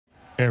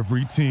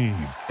Every team,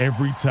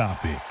 every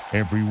topic,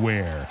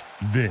 everywhere.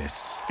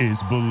 This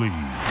is Believe.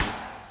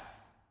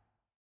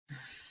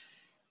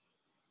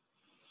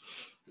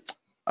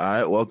 All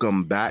right,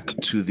 welcome back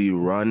to the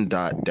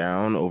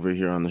Run.down over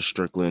here on the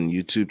Strickland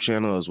YouTube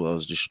channel, as well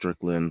as the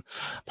Strickland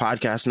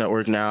Podcast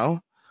Network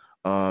now,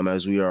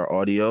 as we are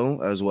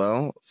audio as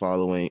well,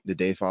 following.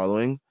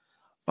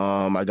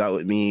 I got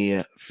with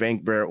me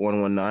Frank Barrett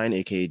 119,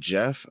 aka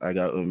Jeff. I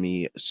got with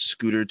me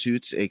Scooter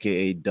Toots,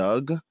 aka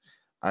Doug.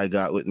 I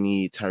got with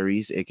me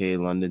Tyrese, aka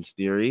London's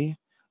Theory.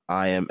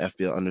 I am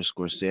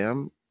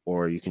FBL_Sam,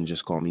 or you can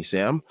just call me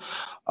Sam.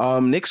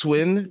 Knicks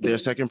win their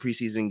second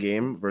preseason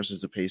game versus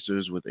the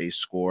Pacers with a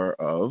score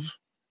of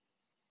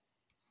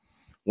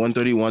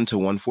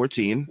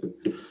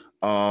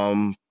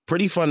 131-114.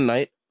 Pretty fun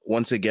night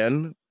once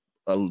again.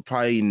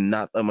 Probably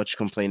not that much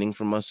complaining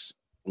from us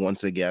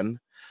once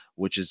again,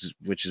 which is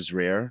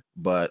rare,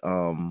 but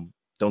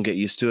don't get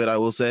used to it, I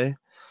will say.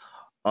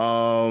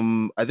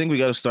 I think we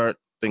got to start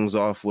things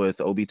off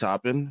with Obi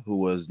Toppin, who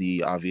was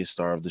the obvious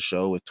star of the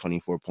show with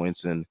 24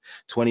 points in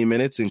 20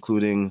 minutes,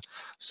 including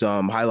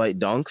some highlight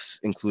dunks,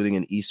 including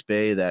an East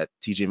Bay that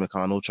TJ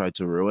McConnell tried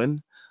to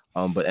ruin,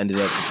 but ended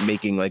up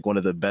making like one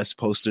of the best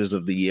posters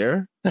of the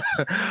year.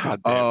 God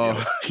damn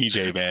you,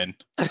 TJ, man.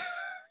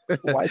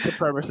 White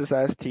supremacist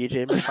ass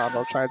TJ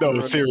McConnell trying to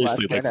No,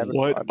 seriously, like,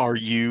 what are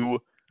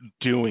you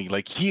doing?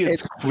 Like, he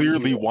is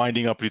clearly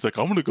winding up. He's like,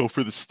 I'm going to go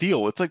for the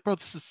steal. It's like, bro,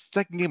 this is the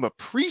second game of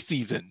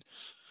preseason.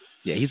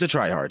 Yeah, he's a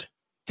tryhard.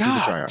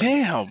 God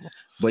damn.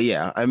 But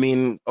yeah, I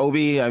mean,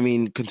 Obi,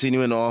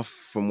 continuing off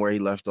from where he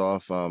left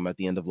off at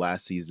the end of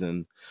last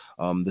season,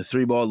 the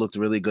three ball looked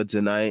really good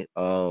tonight.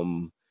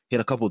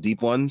 Hit a couple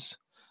deep ones.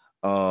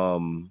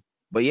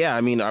 But yeah, I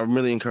mean, I'm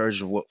really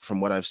encouraged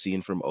from what I've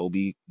seen from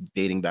Obi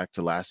dating back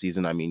to last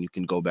season. I mean, you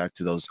can go back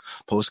to those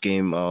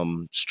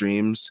post-game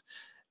streams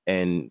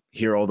and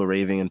hear all the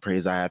raving and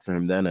praise I had for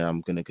him then, and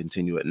I'm going to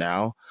continue it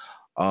now.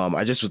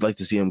 I just would like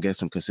to see him get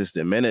some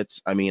consistent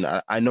minutes. I mean,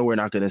 I know we're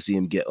not going to see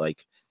him get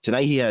like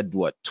tonight. He had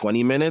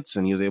 20 minutes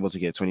and he was able to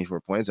get 24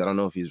 points. I don't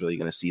know if he's really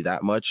going to see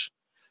that much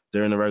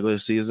during the regular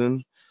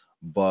season,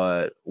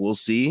 but we'll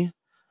see.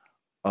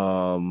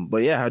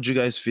 But yeah, how'd you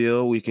guys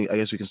feel? I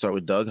guess we can start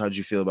with Doug. How'd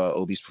you feel about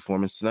Obi's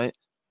performance tonight?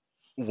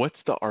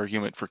 What's the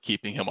argument for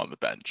keeping him on the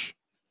bench?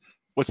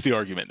 What's the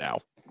argument now?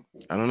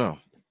 I don't know.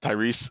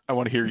 Tyrese, I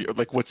want to hear you.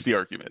 Like, what's the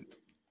argument?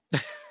 Yeah,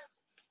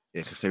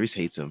 because Tyrese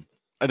hates him.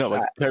 I know,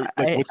 what's the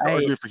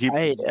argument for keeping?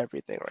 I hate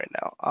everything right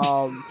now.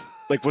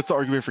 Like, what's the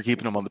argument for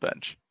keeping him on the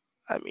bench?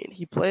 I mean,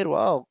 he played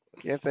well.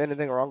 Can't say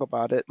anything wrong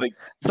about it. Like,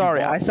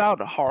 sorry, I sound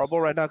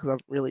horrible right now because I'm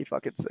really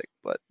fucking sick.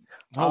 But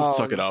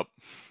suck it up.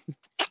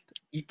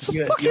 You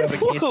have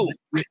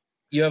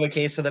a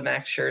case of the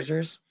Max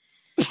Scherzers.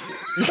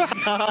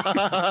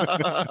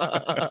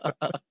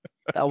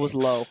 That was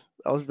low.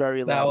 That was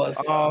very low. That was.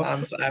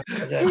 I'm sorry.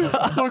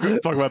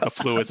 Talk about the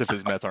flu as if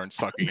his Mets aren't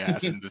sucking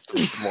ass in this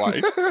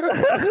life.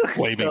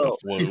 Blaming the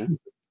flu.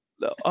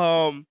 No.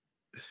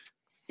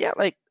 Yeah,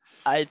 like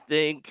I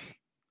think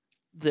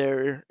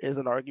there is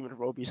an argument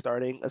for Obi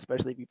starting,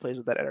 especially if he plays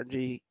with that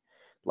energy.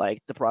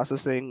 Like the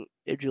processing,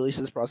 if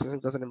Julius's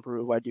processing doesn't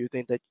improve, I do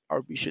think that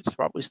RB should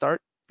probably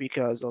start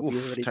because Obi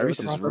is already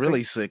Tyrese is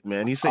really sick,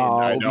 man. He's saying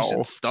Obi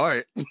should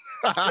start.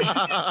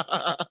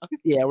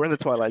 Yeah, we're in the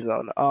twilight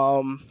zone.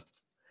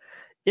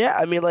 Yeah,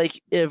 I mean,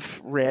 like if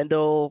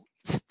Randall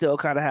still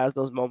kind of has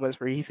those moments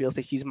where he feels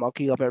like he's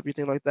mucking up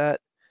everything like that,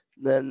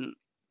 then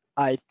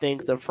I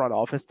think the front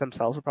office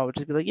themselves will probably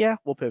just be like, yeah,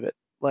 we'll pivot.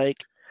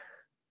 Like,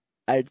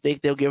 I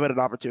think they'll give it an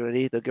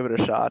opportunity, they'll give it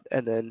a shot,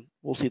 and then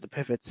we'll see the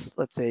pivots,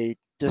 let's say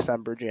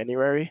December,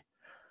 January.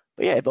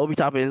 But yeah, if Obi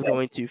Toppin is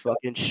going to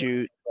fucking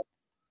shoot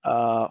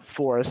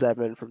 4 of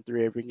 7 from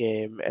 3 every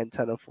game and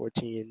 10 of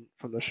 14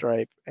 from the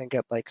stripe and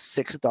get like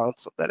 6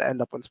 dunks that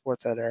end up on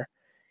SportsCenter,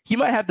 he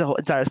might have the whole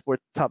entire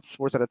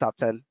SportsCenter top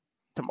 10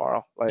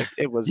 tomorrow. Like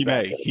it was.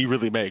 He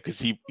really may, because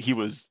he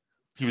was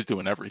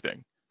doing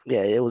everything.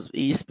 Yeah, it was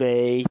East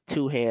Bay,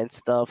 2-hand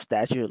stuff,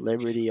 Statue of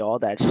Liberty, all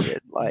that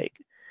shit. Like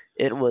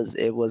it was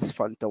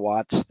fun to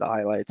watch the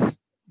highlights.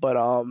 But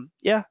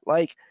yeah,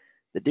 like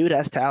the dude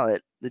has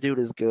talent. The dude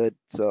is good.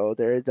 So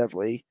there is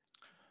definitely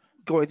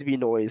going to be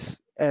noise.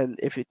 And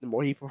the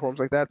more he performs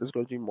like that, there's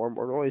going to be more and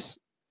more noise.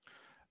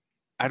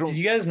 Did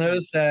you guys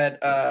notice that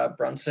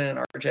Brunson and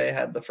RJ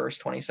had the first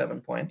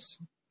 27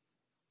 points?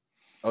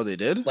 Oh, they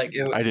did? I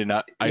did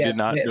not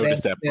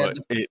notice that, but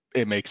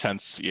it makes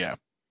sense. Yeah.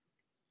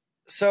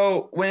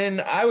 So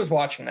when I was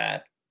watching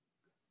that,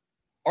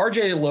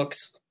 RJ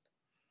looks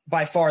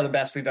by far the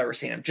best we've ever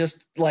seen him.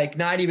 Just like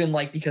not even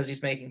like because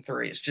he's making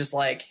threes, just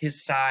like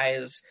his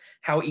size,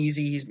 how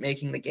easy he's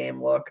making the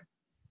game look.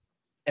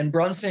 And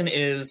Brunson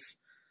is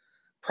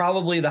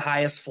probably the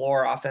highest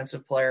floor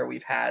offensive player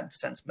we've had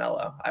since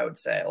Melo, I would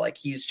say. Like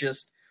he's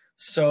just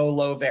so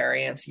low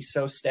variance. He's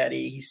so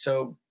steady. He's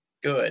so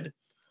good.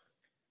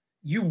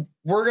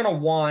 We're going to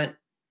want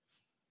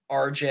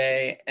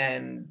RJ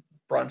and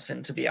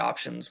Brunson to be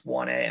options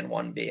 1A and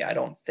 1B. I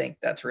don't think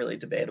that's really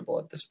debatable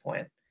at this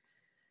point.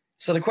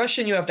 So the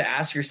question you have to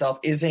ask yourself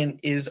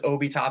is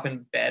Obi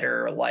Toppin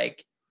better,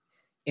 like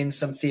in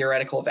some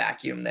theoretical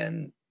vacuum,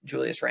 than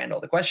Julius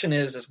Randle? The question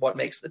is what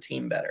makes the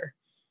team better?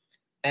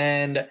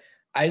 And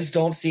I just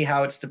don't see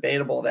how it's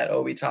debatable that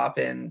Obi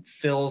Toppin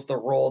fills the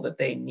role that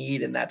they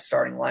need in that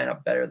starting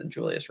lineup better than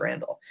Julius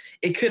Randle.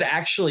 It could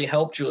actually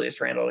help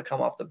Julius Randle to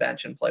come off the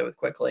bench and play with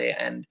quickly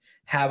and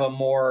have a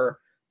more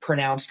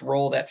pronounced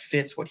role that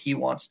fits what he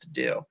wants to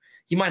do.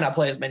 He might not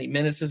play as many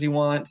minutes as he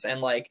wants.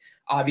 And like,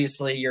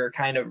 obviously you're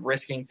kind of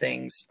risking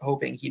things,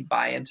 hoping he'd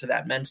buy into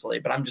that mentally.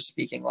 But I'm just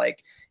speaking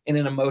like in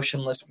an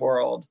emotionless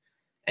world,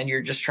 and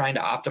you're just trying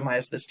to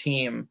optimize this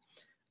team.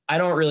 I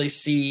don't really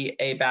see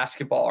a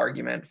basketball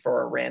argument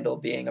for Randle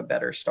being a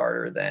better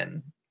starter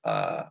than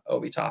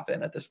Obi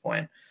Toppin at this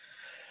point.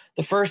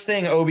 The first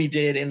thing Obi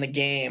did in the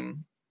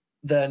game,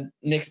 the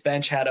Knicks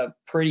bench had a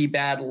pretty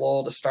bad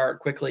lull to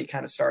start quickly,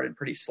 kind of started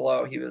pretty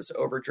slow. He was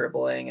over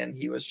dribbling and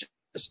he was just,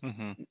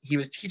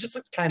 he just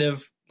looked kind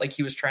of like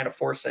he was trying to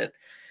force it.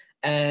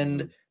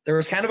 And there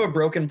was kind of a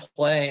broken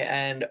play,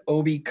 and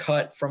Obi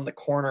cut from the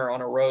corner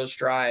on a Rose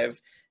drive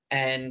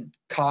and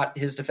caught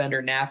his defender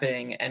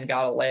napping and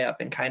got a layup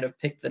and kind of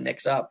picked the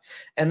Knicks up.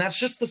 And that's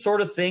just the sort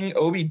of thing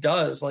Obi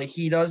does. Like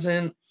he's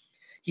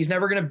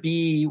never going to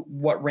be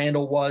what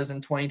Randle was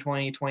in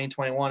 2020,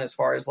 2021, as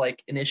far as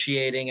like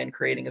initiating and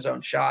creating his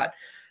own shot.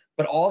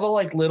 But all the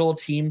like little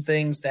team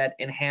things that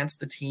enhance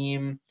the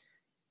team,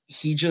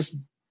 he just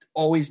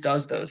always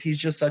does those. He's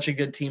just such a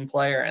good team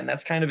player. And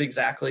that's kind of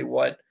exactly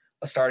what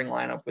a starting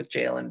lineup with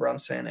Jalen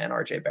Brunson and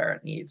RJ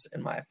Barrett needs,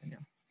 in my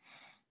opinion.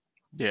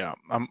 Yeah,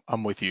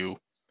 I'm with you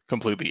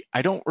completely.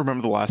 I don't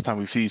remember the last time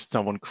we've seen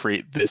someone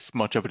create this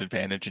much of an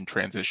advantage in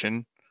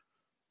transition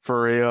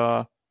for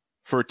a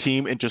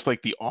team, and just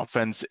like the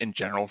offense in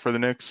general for the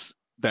Knicks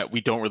that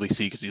we don't really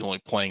see because he's only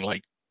playing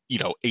like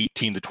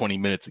 18 to 20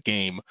 minutes a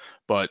game,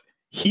 but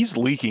he's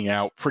leaking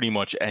out pretty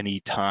much any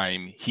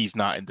time he's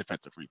not in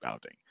defensive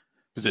rebounding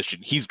position.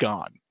 He's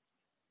gone.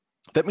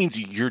 That means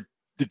the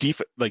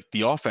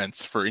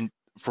offense for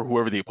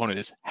whoever the opponent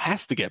is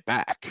has to get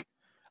back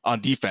on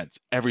defense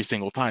every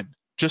single time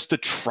just to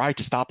try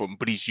to stop him,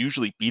 but he's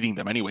usually beating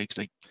them anyway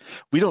because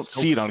we don't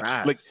see it on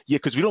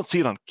because we don't see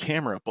it on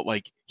camera, but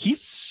like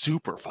he's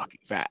super fucking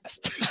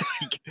fast.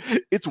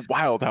 It's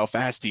wild how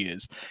fast he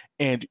is,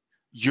 and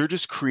you're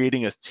just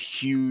creating a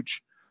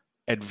huge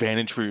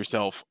advantage for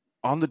yourself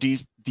on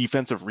the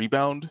defensive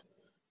rebound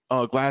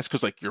glass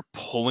because like you're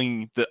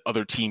pulling the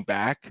other team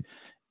back,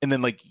 and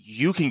then like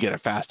you can get a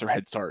faster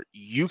head start,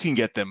 you can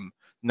get them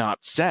not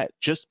set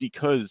just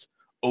because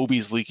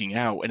Obi's leaking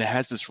out, and it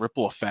has this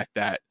ripple effect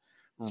that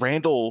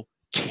Randle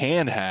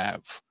can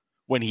have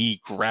when he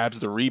grabs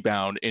the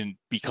rebound and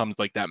becomes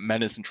like that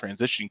menace in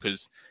transition,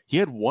 because he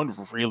had one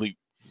really,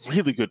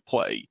 really good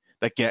play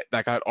that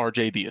got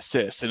RJ the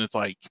assist, and it's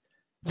like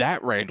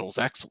that Randle's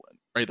excellent,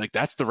 right? Like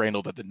that's the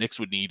Randle that the Knicks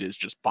would need, is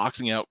just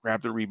boxing out,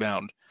 grab the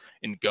rebound,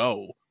 and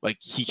go. Like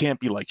he can't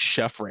be like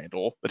Chef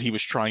Randle that he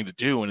was trying to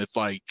do, and it's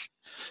like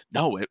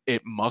no,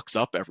 it mucks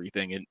up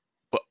everything.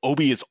 But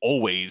Obi is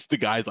always the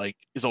guy, like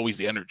is always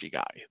the energy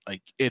guy.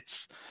 Like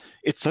it's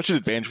such an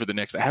advantage for the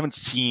Knicks. I haven't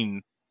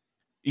seen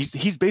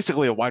he's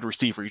basically a wide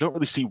receiver. You don't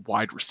really see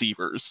wide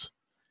receivers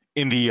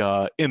in the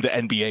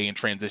NBA in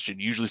transition.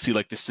 You usually see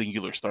like the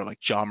singular star like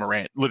Ja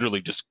Morant literally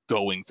just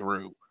going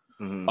through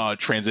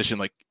transition.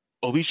 Like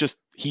Obi's just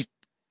he's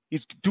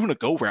doing a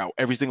go route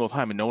every single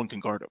time and no one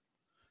can guard him.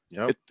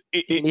 Yep.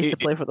 He needs to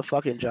play for the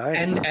fucking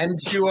Giants. And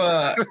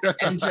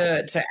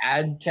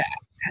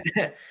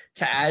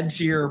to add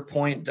to your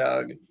point,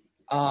 Doug,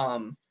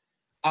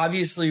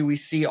 obviously we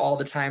see all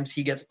the times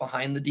he gets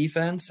behind the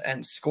defense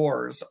and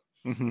scores.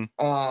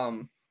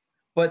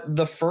 But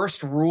the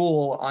first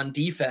rule on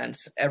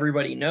defense,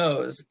 everybody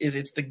knows, is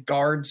it's the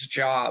guard's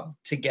job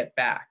to get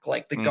back.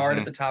 Like the guard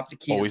at the top of the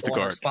key is the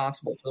one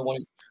responsible for the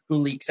one who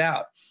leaks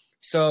out.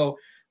 So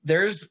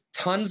there's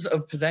tons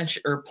of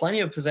possession, or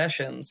plenty of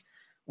possessions,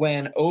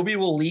 when Obi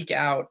will leak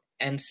out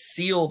and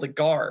seal the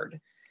guard.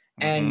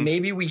 And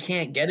maybe we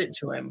can't get it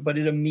to him, but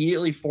it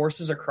immediately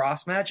forces a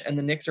cross match, and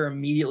the Knicks are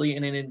immediately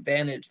in an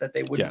advantage that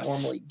they wouldn't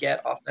normally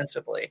get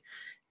offensively.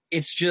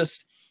 It's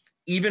just,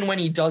 even when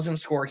he doesn't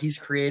score, he's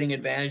creating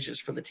advantages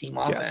for the team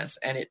offense.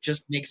 And it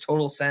just makes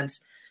total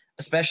sense,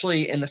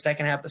 especially in the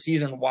second half of the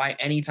season, why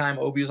anytime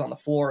Obi was on the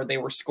floor, they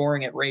were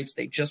scoring at rates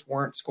they just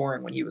weren't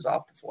scoring when he was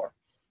off the floor.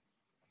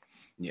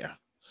 Yeah.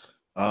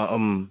 I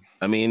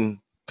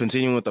mean,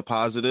 continuing with the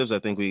positives, I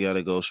think we got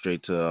to go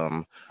straight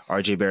to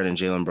RJ Barrett and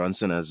Jalen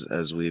Brunson,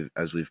 as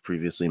we've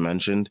previously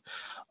mentioned.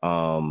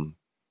 I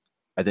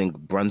think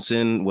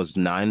Brunson was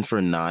 9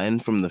 for 9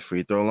 from the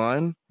free throw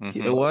line.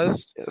 It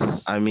was.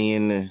 Yes. I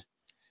mean,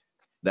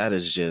 that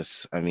is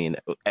just. I mean,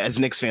 as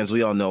Knicks fans,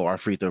 we all know our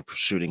free throw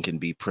shooting can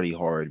be pretty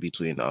hard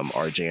between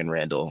RJ and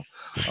Randle,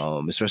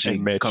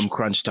 especially come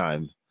crunch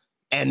time.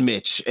 And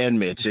Mitch,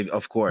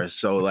 of course.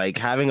 So like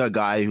having a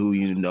guy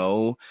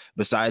who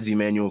besides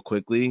Emmanuel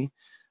Quickly,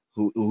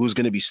 who's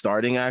going to be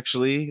starting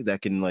actually,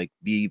 that can like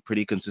be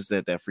pretty consistent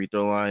at that free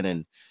throw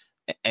line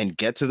and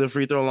get to the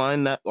free throw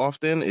line that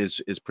often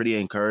is pretty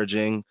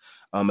encouraging.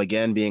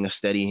 Again, being a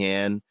steady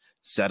hand,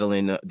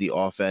 settling the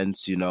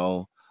offense,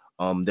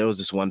 there was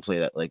this one play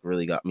that like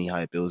really got me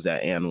hyped. It was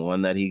that and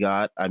one that he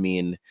got. I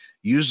mean,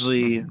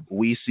 usually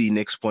we see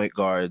Knicks point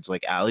guards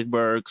like Alec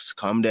Burks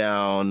come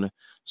down,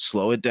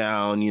 slow it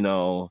down,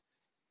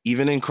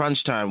 even in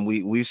crunch time.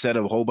 We've said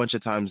a whole bunch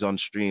of times on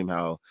stream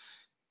how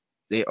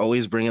they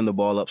always bringing the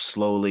ball up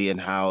slowly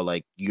and how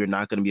like you're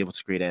not going to be able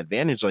to create an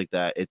advantage like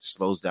that. It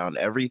slows down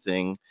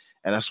everything.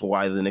 And that's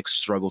why the Knicks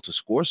struggle to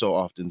score so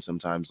often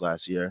sometimes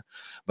last year.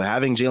 But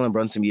having Jalen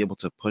Brunson be able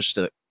to push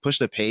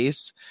the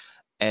pace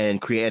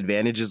and create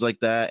advantages like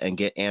that and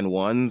get and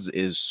ones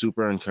is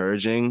super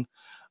encouraging.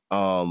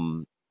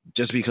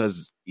 Just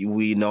because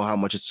we know how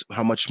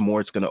much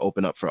more it's going to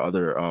open up for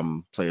other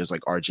players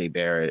like RJ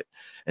Barrett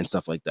and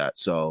stuff like that.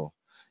 So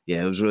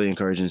yeah, it was really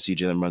encouraging to see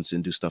Jalen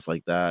Brunson do stuff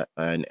like that.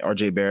 And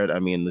RJ Barrett, I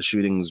mean, the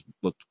shootings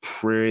looked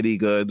pretty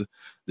good.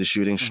 The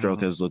shooting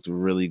stroke has looked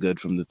really good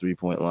from the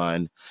 3-point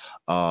line.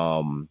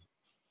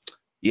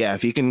 Yeah,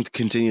 if he can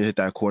continue to hit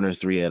that corner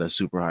three at a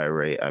super high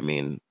rate, I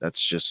mean,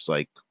 that's just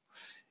like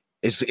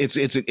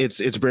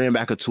it's bringing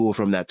back a tool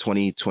from that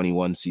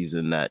 2021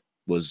 season that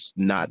was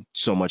not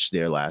so much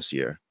there last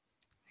year.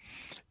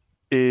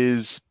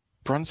 Is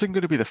Brunson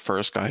going to be the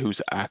first guy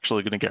who's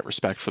actually going to get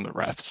respect from the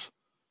refs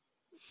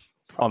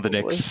on the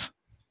Knicks,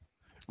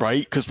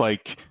 right? Because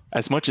like,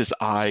 as much as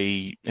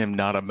I am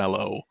not a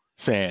Melo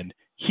fan,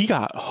 he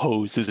got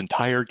hosed his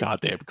entire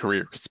goddamn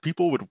career because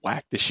people would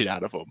whack the shit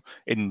out of him,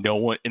 and no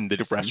one in the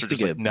refs were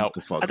just like, no.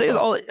 I think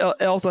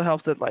it also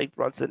helps that like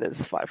Brunson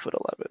is 5'11".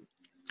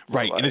 So,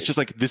 right, and it's just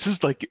like, this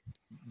is like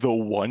the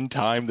one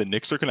time the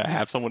Knicks are gonna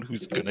have someone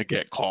who's gonna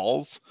get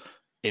calls,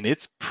 and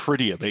it's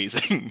pretty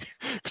amazing.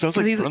 Because I was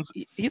like,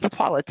 he's a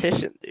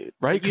politician, dude.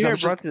 Right? You hear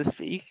Brunson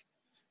speak?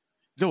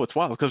 No, it's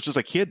wild because just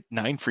like he had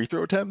 9 free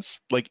throw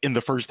attempts like in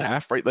the first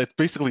half, right? That's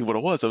basically what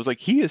it was. I was like,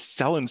 he is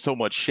selling so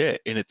much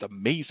shit, and it's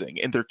amazing,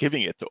 and they're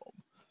giving it to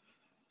him.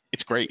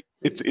 It's great.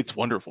 It's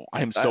wonderful.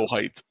 I am so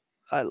hyped.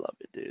 I love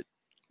it,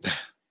 dude.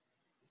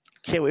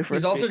 Can't wait for.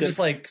 He's also just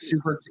like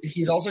super.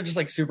 He's also just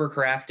like super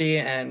crafty,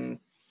 and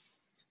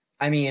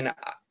I mean,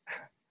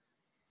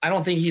 I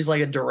don't think he's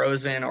like a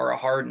DeRozan or a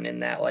Harden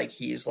in that like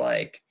he's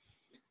like,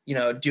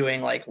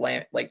 doing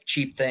like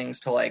cheap things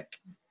to like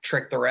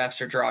trick the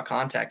refs or draw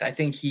contact. I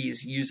think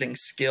he's using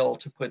skill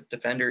to put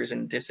defenders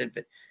in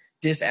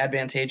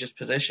disadvantageous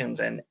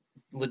positions and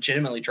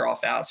legitimately draw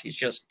fouls. He's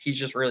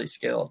just really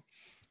skilled.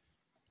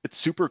 It's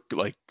super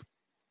like,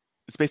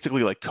 it's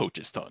basically like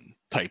coach's done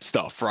type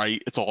stuff,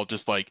 right? It's all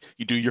just like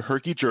you do your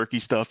herky jerky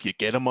stuff, you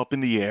get them up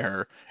in the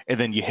air, and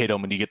then you hit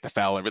them and you get the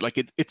foul. Like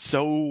it's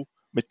so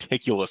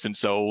meticulous and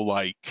so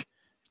like,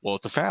 well,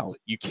 it's a foul.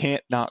 You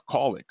can't not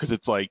call it because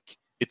it's like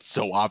it's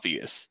so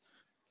obvious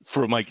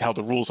from like how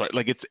the rules are.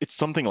 Like it's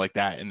something like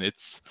that, and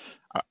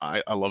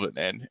I love it,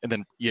 man. And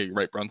then yeah, you're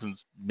right.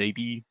 Brunson's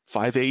maybe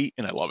 5'8",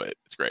 and I love it.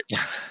 It's great.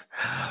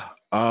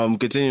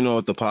 Continuing on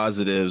with the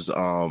positives.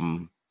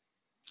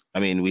 I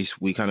mean,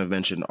 we kind of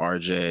mentioned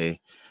RJ.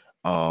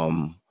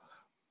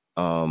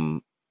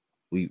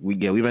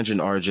 We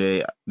mentioned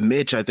RJ.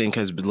 Mitch, I think,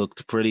 has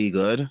looked pretty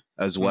good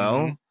as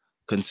well,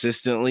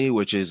 consistently,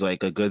 which is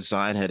like a good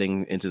sign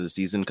heading into the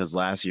season. Because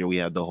last year we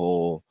had the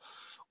whole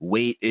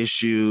weight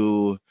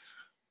issue,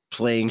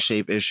 playing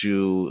shape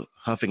issue,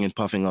 huffing and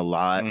puffing a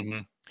lot.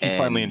 He's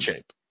finally in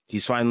shape.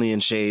 He's finally in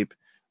shape.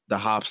 The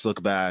hops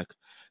look back.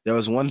 There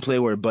was one play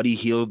where Buddy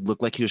Hield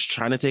looked like he was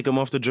trying to take him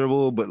off the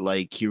dribble, but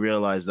like he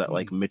realized that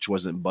like Mitch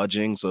wasn't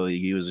budging. So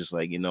he was just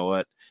like, you know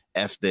what?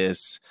 F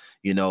this.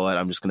 You know what?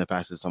 I'm just going to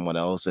pass it to someone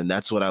else. And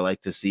that's what I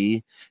like to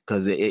see,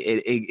 because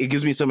it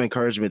gives me some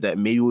encouragement that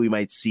maybe we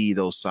might see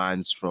those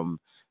signs from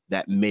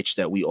that Mitch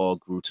that we all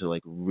grew to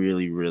like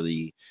really,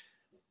 really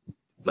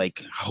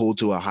like hold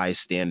to a high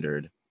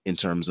standard in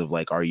terms of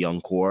like our young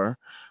core.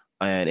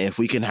 And if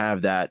we can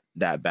have that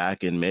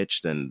back in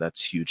Mitch, then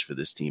that's huge for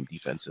this team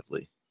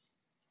defensively.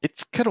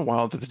 It's kind of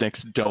wild that the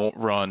Knicks don't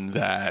run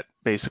that,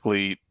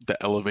 basically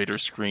the elevator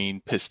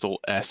screen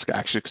pistol-esque,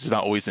 actually, because it's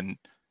not always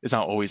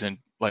in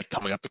like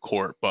coming up the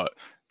court, but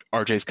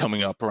RJ's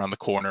coming up around the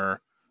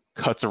corner,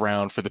 cuts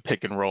around for the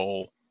pick and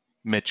roll,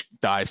 Mitch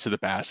dives to the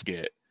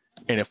basket,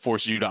 and it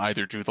forces you to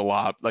either do the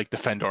lob, like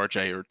defend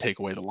RJ, or take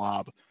away the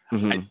lob. I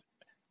feel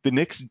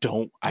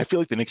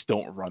like the Knicks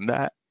don't run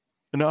that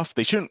enough.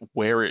 They shouldn't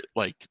wear it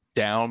like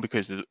down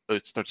because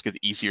it starts to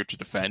get easier to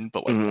defend,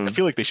 but like I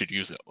feel like they should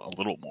use it a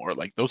little more.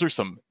 Like those are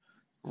some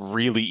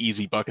really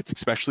easy buckets,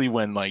 especially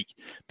when like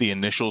the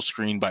initial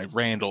screen by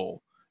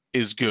Randall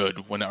is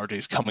good when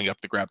RJ's coming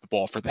up to grab the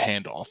ball for the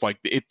handoff. Like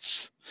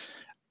it's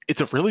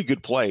a really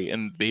good play,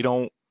 and they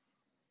don't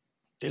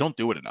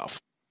do it enough.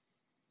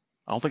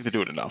 I don't think they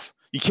do it enough.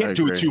 You can't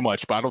do it too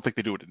much, but I don't think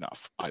they do it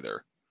enough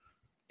either.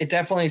 It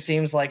definitely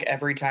seems like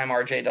every time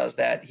RJ does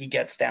that, he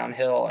gets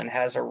downhill and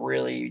has a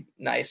really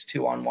nice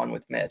 2-on-1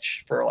 with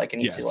Mitch for like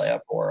an easy layup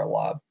or a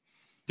lob.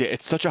 Yeah,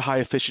 it's such a high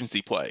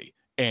efficiency play,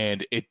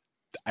 and they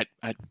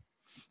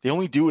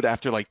only do it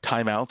after like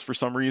timeouts for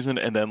some reason,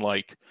 and then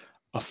like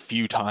a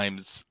few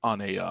times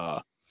on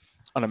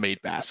a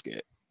made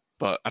basket.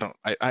 But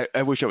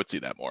I wish I would see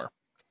that more.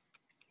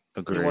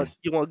 Agree.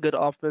 You want good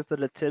offense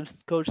in a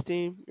Tibbs coach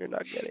team? You're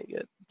not getting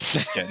it.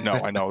 Yeah, no,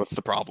 I know that's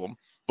the problem.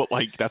 But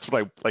like that's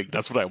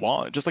what I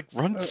want. Just like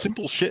run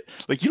simple shit.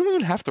 Like you don't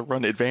even have to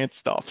run advanced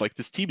stuff. Like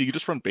this team, you can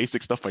just run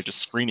basic stuff by just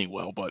screening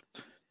well. But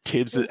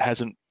Tibbs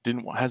hasn't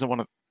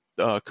want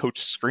to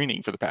coach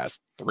screening for the past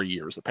 3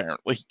 years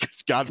apparently.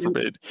 God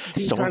forbid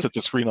someone sets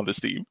a screen on this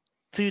team.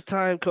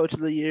 2-time coach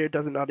of the year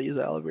doesn't know how to use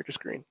the elevator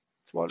screen.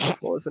 It's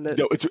wonderful, isn't it?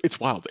 No, it's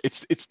wild.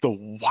 It's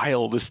the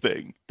wildest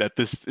thing that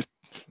this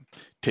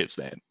Tibbs,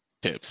 man.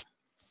 Tibbs.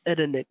 An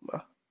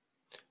enigma.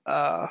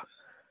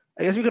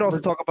 I guess we could also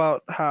talk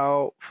about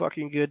how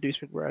fucking good Deuce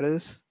McBride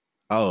is.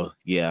 Oh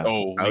yeah.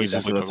 I was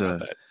just about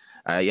to.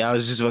 I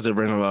was just about to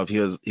bring him up. He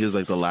was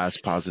like the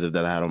last positive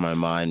that I had on my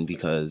mind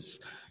because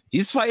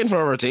he's fighting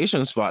for a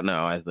rotation spot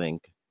now. I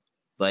think,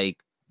 like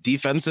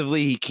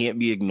defensively, he can't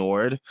be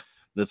ignored.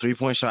 The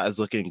 3-point shot is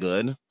looking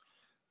good.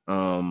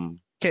 Can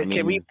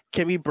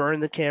we burn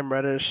the Cam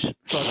Reddish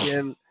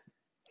fucking?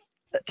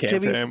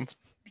 Can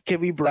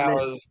we burn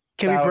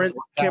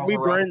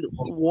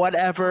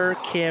whatever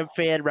Cam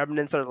fan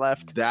remnants are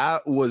left?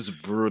 That was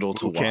brutal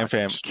to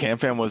watch. Cam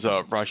fan was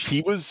a rush.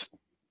 He was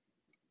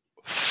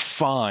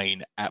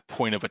fine at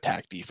point of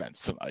attack defense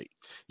tonight.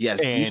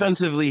 Yes,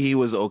 defensively he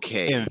was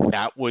okay, and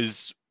that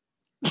was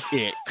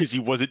it because he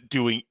wasn't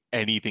doing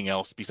anything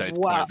else besides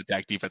point of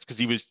attack defense because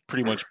he was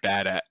pretty much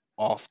bad at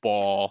off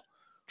ball.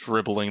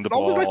 Dribbling the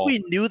ball. It's almost like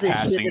we knew this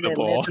shit in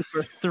Atlanta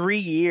for 3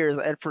 years,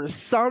 and for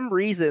some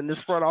reason,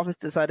 this front office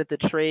decided to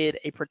trade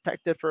a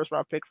protected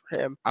first-round pick for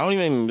him. I don't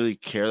even really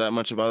care that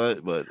much about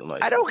it, but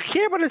like I don't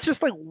care, but it's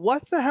just like,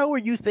 what the hell were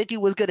you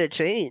thinking was going to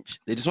change?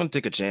 They just want to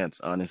take a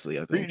chance, honestly.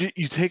 I think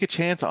you take a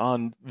chance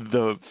on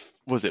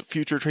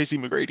future Tracy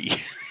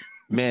McGrady.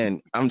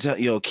 Man, I'm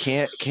telling you,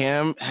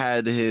 Cam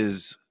had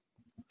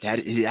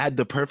he had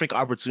the perfect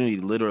opportunity,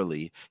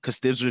 literally, because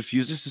Tibbs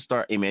refuses to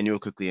start Emmanuel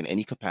quickly in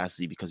any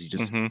capacity because he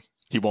just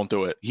he won't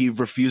do it. He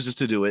refuses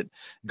to do it.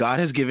 God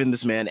has given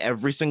this man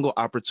every single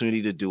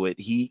opportunity to do it.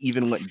 He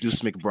even went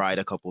Deuce McBride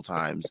a couple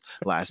times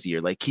last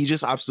year. Like he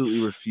just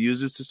absolutely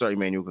refuses to start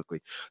Emmanuel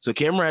quickly. So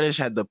Cam Reddish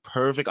had the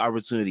perfect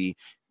opportunity.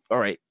 All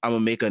right, I'm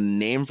gonna make a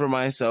name for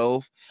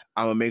myself.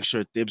 I'm gonna make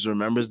sure Tibbs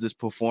remembers this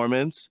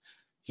performance.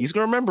 He's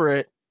gonna remember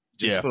it.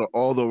 Just for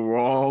all the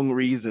wrong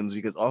reasons,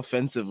 because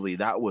offensively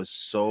that was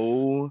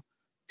so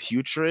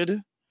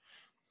putrid.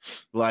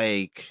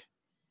 Like,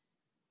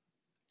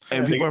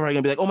 and people are probably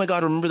gonna be like, "Oh my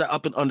god, remember that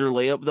up and under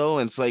layup though?"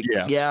 And it's like,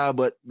 yeah,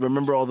 but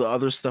remember all the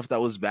other stuff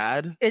that was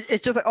bad.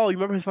 It's just like, oh, you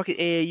remember his fucking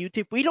AAU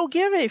tape? We don't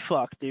give a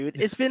fuck,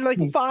 dude. It's been like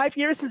 5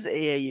 years since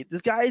AAU.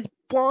 This guy's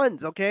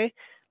buns, okay?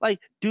 Like,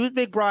 dude,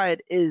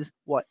 McBride is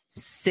what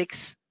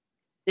 6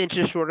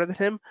 inches shorter than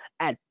him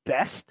at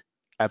best.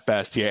 At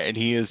best, yeah, and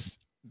he was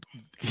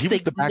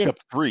the backup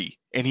 3,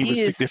 and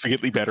he was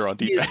significantly better on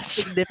defense.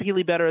 He is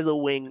significantly better as a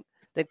wing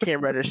than Cam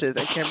Reddish is,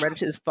 and Cam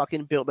Reddish is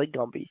fucking built like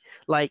Gumby.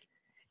 Like,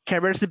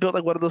 Cam Reddish is built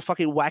like one of those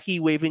fucking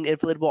wacky, waving,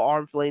 inflatable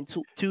arm flailing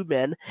two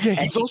men. Yeah,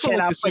 he's also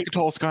like the second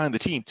tallest guy on the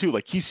team, too.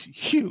 Like, he's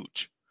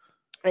huge.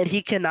 And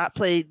he cannot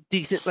play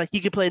decent, like, he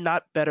can play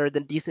not better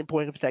than decent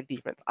point of attack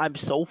defense. I'm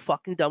so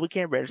fucking done with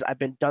Cam Reddish. I've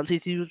been done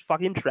since he was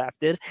fucking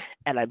drafted,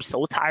 and I'm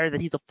so tired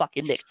that he's a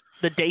fucking Knicks.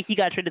 The day he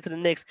got traded to the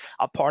Knicks,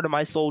 a part of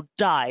my soul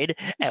died,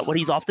 and when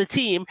he's off the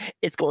team,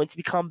 it's going to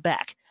become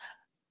back.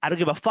 I don't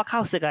give a fuck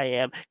how sick I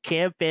am.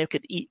 Cam Fam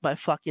could eat my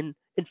fucking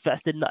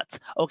infested nuts,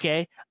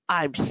 okay?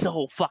 I'm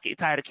so fucking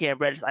tired of Cam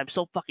Reddish. I'm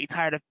so fucking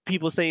tired of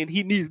people saying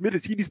he needs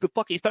minutes. He needs to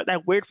fucking start.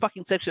 That weird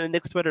fucking section of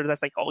Knicks Twitter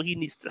that's like, oh, he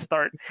needs to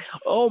start.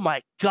 Oh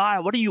my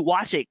god, what are you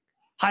watching?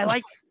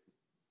 Highlights?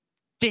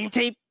 Game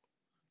tape?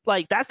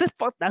 Like, that's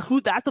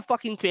the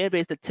fucking fan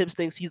base that Tibbs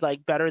thinks he's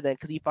like better than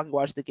because he fucking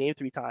watched the game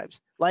 3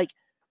 times. Like,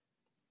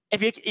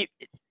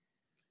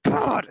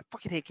 God, I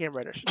fucking hate Cam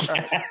Reddish.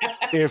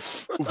 Right.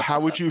 How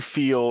would you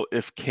feel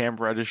if Cam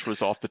Reddish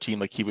was off the team,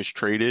 like he was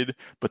traded,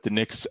 but the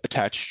Knicks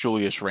attached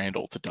Julius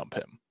Randle to dump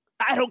him?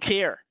 I don't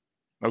care.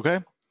 Okay.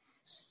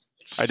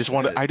 I just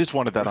wanted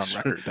that on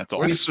record. That's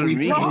all. Works for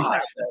me.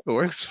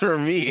 Works for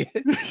me.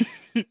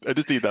 I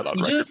just need that on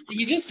record.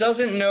 He just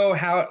doesn't know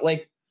how.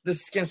 Like,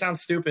 this is gonna sound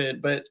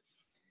stupid, but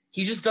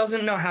he just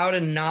doesn't know how to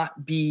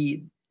not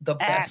be the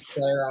best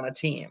player on a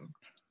team.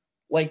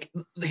 Like,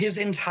 his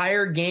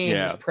entire game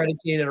is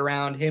predicated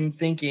around him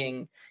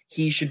thinking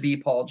he should be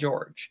Paul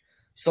George.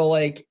 So,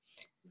 like,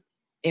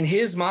 in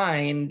his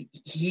mind,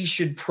 he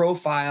should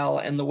profile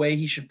and the way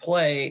he should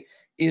play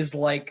is,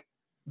 like,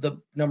 the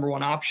number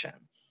one option.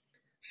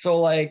 So,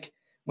 like,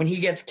 when he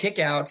gets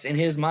kickouts in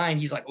his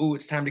mind, he's like, ooh,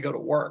 it's time to go to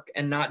work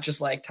and not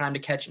just, like, time to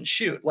catch and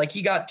shoot. Like,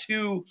 he got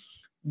 2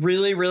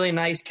 really, really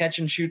nice catch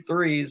and shoot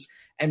threes,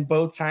 and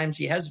both times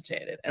he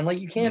hesitated. And, like,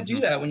 you can't do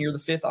that when you're the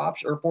 5th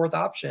option or 4th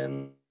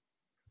option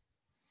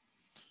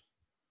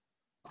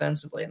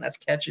offensively, and that's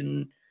catch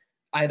and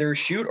either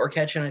shoot or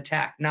catch and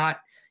attack, not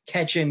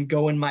catch and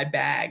go in my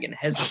bag and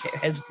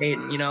hesitate.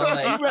 You know,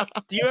 like,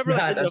 do you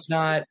remember that's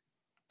not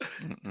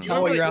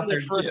what you're out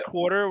there to do. First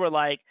quarter, where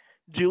like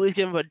Julius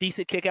gave him a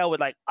decent kick out with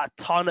like a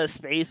ton of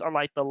space on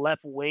like the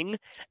left wing,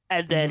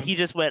 and then he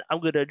just went, "I'm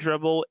gonna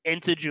dribble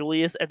into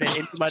Julius and then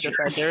into my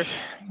defender,"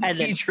 and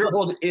then he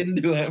dribbled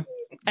into him.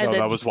 and no,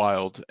 then that was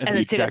wild. and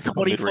then take a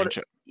 20-foot,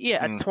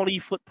 Mm. a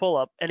 20-foot pull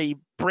up, and he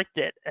bricked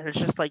it, and it's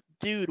just like,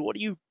 dude, what are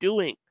you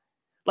doing?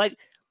 Like,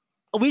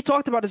 we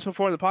talked about this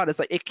before in the pod. It's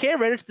like if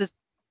Cam Reddish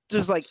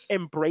just like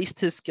embraced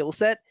his skill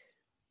set,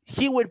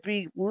 he would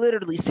be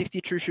literally 60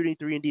 true shooting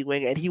 3-and-D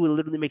wing, and he would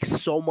literally make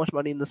so much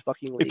money in this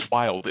fucking league. It's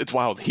wild. It's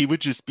wild. He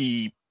would just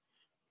be.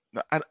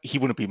 He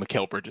wouldn't be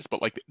Mikal Bridges,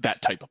 but like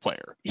that type of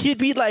player. He'd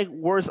be like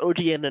worse OG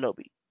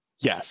Anunoby.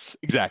 Yes,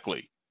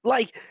 exactly.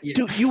 Like,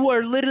 dude, you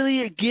are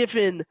literally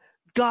given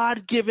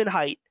God-given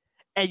height,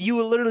 and you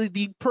are literally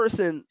the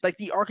person, like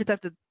the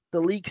archetype that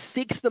the league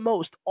seeks the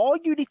most. All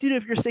you need to do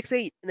if you're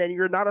 6'8" and then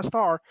you're not a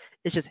star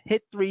is just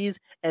hit threes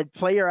and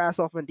play your ass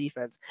off on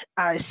defense.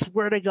 And I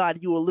swear to God,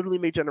 you will literally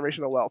make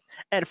generational wealth.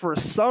 And for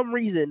some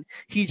reason,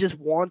 he just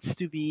wants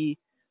to be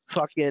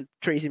fucking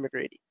Tracy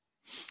McGrady.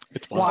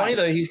 It's funny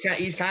though.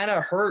 He's kind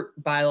of hurt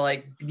by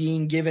like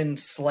being given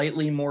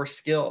slightly more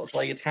skills.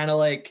 Like it's kind of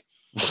like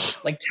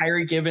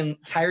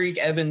Tyreek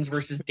Evans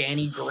versus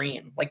Danny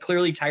Green. Like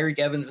clearly Tyreek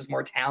Evans is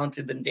more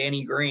talented than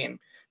Danny Green,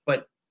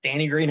 but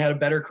Danny Green had a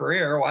better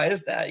career. Why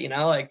is that?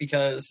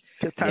 Because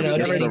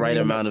the right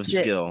amount of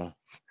skill.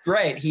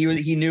 Right.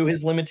 He knew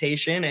his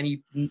limitation and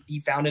he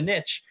found a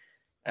niche.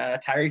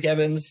 Tyreek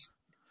Evans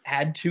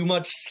had too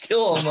much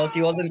skill almost.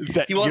 He wasn't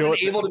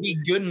able to be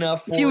good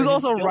enough for he was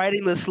also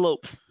riding the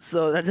slopes.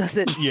 So that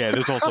doesn't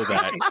there's also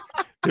that.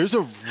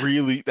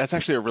 That's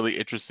actually a really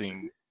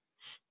interesting,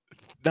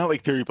 not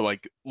like theory, but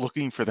like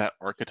looking for that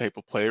archetype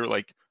of player.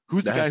 Like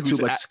who's the guy who's too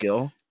much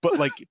skill, but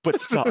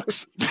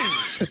sucks.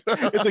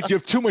 It's like you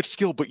have too much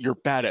skill, but you're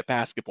bad at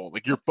basketball.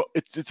 Like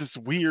it's this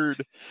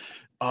weird.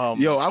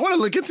 Yo, I want to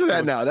look into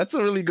that now. That's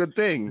a really good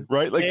thing,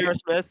 right? Like J.R.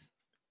 Smith.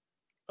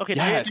 Okay,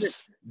 yes.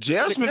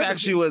 J.R. Smith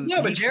actually was.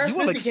 Yeah, but J.R.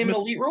 Smith became an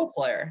elite role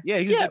player. Yeah,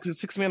 he was like the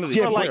 6th man of the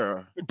year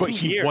player. But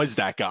he was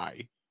that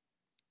guy.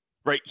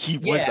 Right, he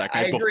was that guy.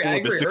 I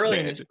agree. Early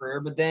in his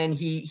career, but then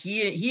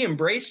he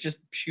embraced just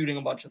shooting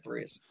a bunch of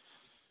threes.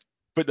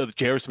 But no,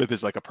 J.R. Smith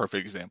is like a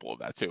perfect example of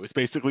that too. It's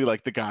basically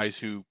like the guys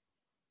who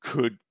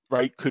could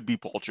be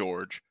Paul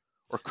George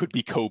or could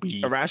be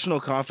Kobe.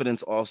 Irrational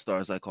confidence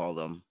all-stars, I call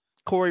them.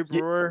 Corey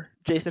Brewer,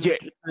 Jason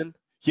Richardson.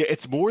 Yeah,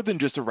 it's more than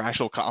just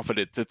irrational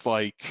confidence. It's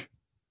like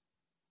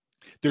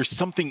there's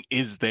something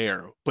is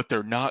there, but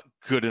they're not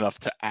good enough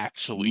to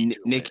actually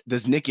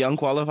Does Nick Young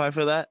qualify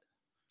for that?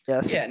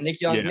 Yes. Yeah,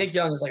 Nick Young. Yeah. Nick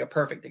Young is like a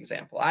perfect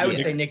example. I would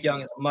say Nick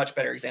Young is a much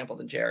better example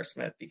than J.R.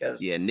 Smith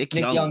because Nick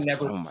Young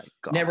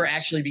never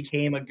actually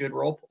became a good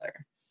role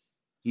player.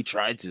 He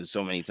tried to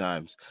so many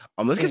times.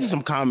 Let's get to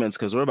some comments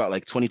because we're about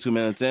like 22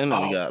 minutes in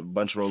and we got a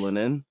bunch rolling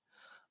in.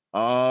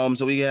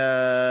 So we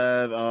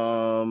have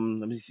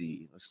let me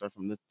see. Let's start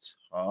from the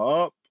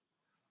top.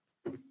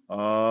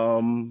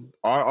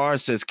 RR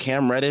says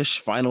Cam Reddish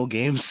final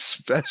game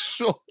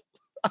special.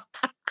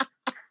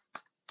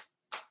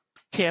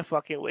 Can't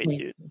fucking wait,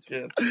 dude. That's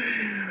good.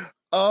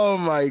 Oh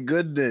my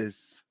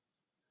goodness.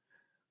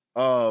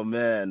 Oh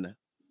man.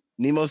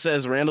 Nemo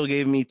says Randall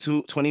gave me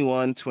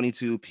 21,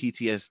 22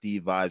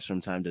 PTSD vibes from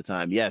time to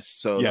time. Yes.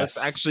 So let's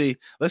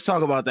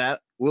talk about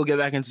that. We'll get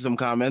back into some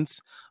comments.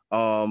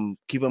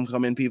 Keep them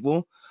coming,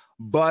 people.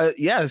 But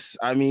yes,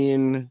 I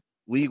mean,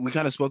 we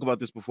kind of spoke about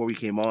this before we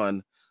came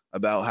on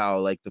about how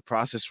like the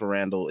process for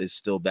Randall is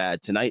still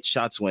bad. Tonight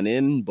shots went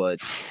in, but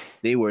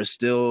they were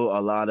still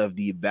a lot of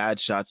the bad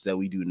shots that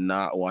we do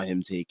not want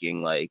him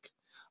taking. Like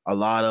a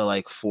lot of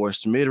like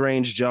forced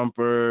mid-range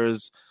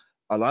jumpers,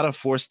 a lot of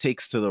forced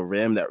takes to the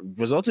rim that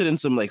resulted in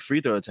some like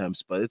free throw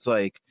attempts. But it's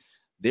like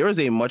there is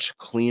a much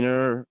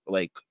cleaner,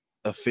 like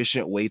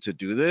efficient way to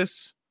do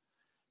this.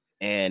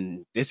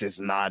 And this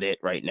is not it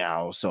right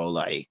now. So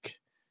like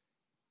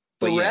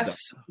the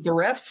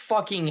refs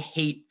fucking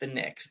hate the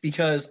Knicks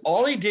because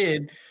all they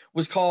did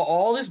was call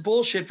all this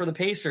bullshit for the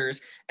Pacers.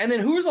 And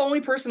then who's the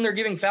only person they're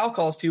giving foul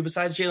calls to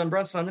besides Jalen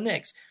Brunson on the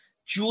Knicks?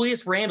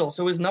 Julius Randle.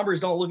 So his numbers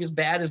don't look as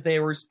bad as they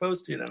were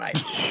supposed to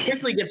tonight.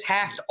 Quickly gets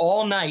hacked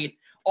all night.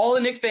 All the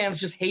Knicks fans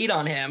just hate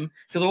on him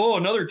because,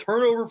 another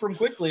turnover from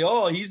Quickly.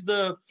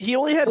 He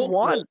only had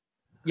one.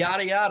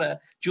 Yada yada.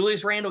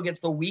 Julius Randle gets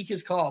the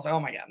weakest calls. Oh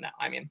my god! No,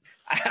 I mean,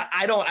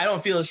 I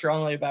don't feel as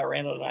strongly about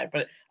Randle tonight,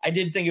 but I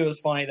did think it was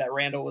funny that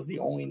Randle was the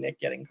only Knick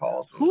getting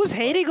calls. Who was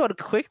hating on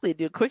Quickly,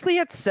 dude? Quickly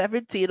had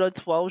 17 on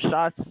 12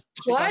 shots.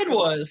 Clyde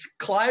was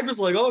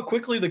like, "Oh,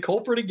 Quickly the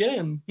culprit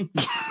again."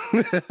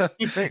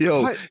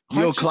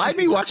 yo, Clyde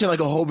be watching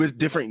like a whole bit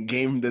different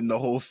game than the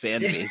whole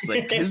fan base.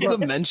 Like his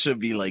dementia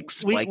be like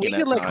spiking. We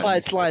can let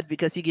Clyde slide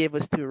because he gave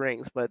us 2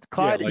 rings, but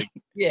Clyde.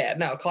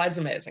 No, Clyde's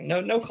amazing.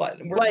 No,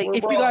 Clyde.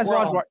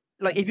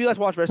 If you guys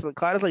watch wrestling,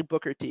 Clyde is like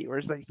Booker T, where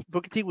it's like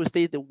Booker T would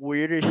say the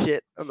weirdest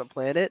shit on the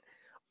planet,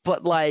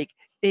 but like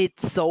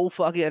it's so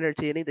fucking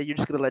entertaining that you're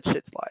just gonna let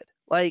shit slide.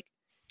 Like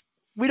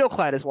we know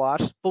Clyde is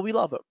washed, but we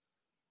love him.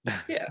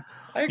 Yeah,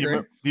 I Do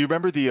agree. you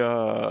remember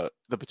the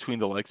between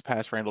the legs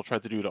pass Randall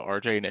tried to do to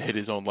RJ and it hit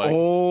his own leg?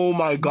 Oh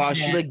my gosh,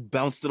 he Yeah. like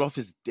bounced it off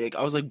his dick.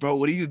 I was like, bro,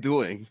 what are you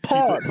doing?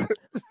 Pause.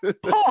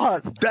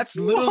 Pause. That's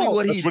literally Whoa.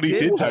 what he That's what he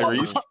did,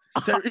 Tyrese.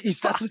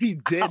 Tyrese, that's what he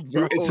did,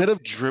 bro. Dude, instead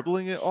of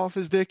dribbling it off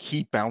his dick,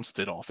 he bounced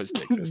it off his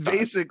dick this time.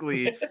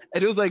 Basically.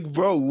 And it was like,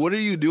 bro, what are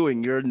you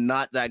doing? You're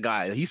not that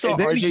guy. He saw And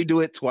then RJ do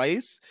it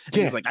twice. And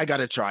he Yeah. was like, I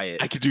gotta try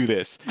it. I could do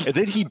this. And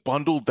then he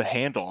bundled the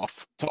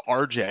handoff to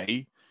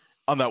RJ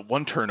on that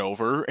one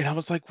turnover. And I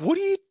was like, what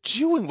are you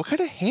doing? What kind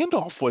of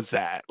handoff was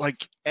that?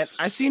 Like, And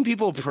I seen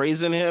people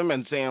praising him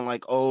and saying,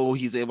 like, oh,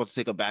 he's able to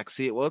take a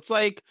backseat. Well, it's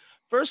like,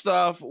 first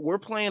off, we're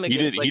playing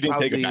against he didn't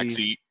take a back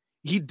seat.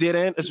 He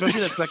didn't,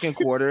 especially in the second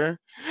quarter.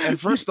 And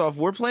first off,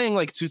 we're playing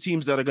like two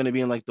teams that are going to be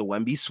in like the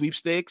Wemby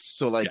sweepstakes.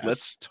 So like, Yes.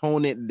 let's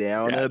tone it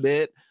down Yes. a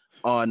bit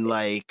on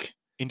like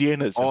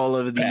Indiana's all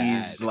of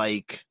bad. these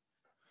like,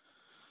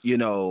 you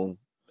know,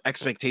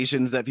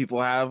 expectations that people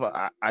have.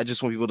 I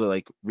just want people to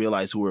like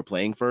realize who we're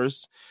playing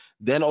first.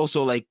 Then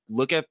also like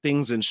look at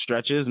things in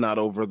stretches, not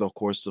over the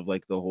course of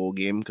like the whole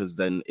game, because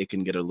then it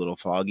can get a little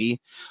foggy.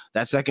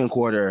 That second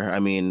quarter, I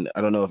mean, I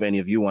don't know if any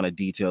of you want to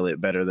detail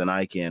it better than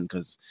I can,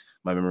 because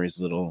my memory is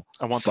a little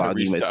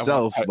foggy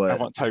myself. I But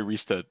want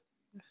Tyrese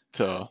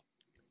to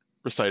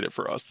recite it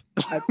for us.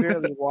 I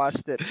barely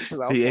watched it. Because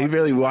I was he watching,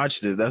 really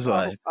watched it. That's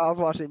why. I was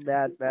watching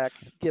Mad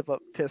Max give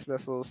up piss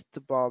missiles to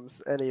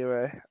bums.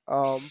 Anyway,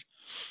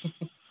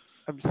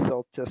 I'm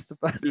so pissed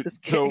about this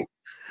game.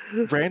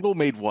 So Randall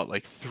made what,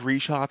 like 3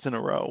 shots in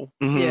a row?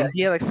 Mhm. Yeah,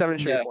 he had like 7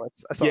 straight Yeah.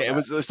 points. I saw Yeah,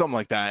 that. it was something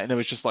like that. And it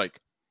was just like,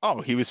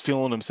 oh, he was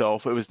feeling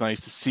himself. It was nice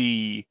to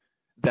see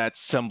that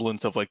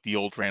semblance of like the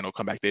old Randall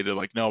come back. They did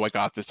like, no, I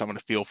got this. I'm going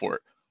to feel for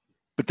it.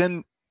 But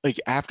then like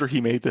after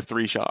he made the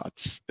 3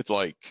 shots, it's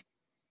like,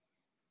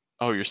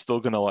 oh, you're still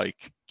going to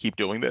like keep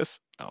doing this?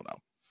 I don't know.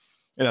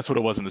 And that's what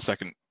it was in the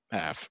second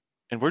half.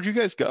 And where'd you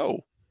guys go?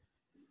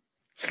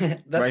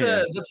 that's Right a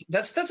here.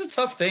 that's a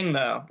tough thing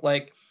though.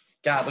 Like,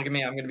 God, look at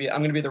me. I'm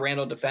gonna be the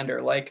Randall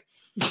defender. Like,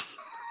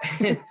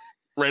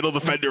 Randall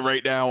defender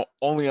right now,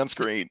 only on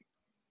screen.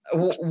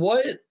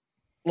 what?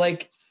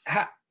 Like,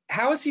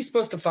 how is he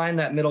supposed to find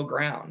that middle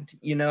ground?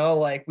 You know,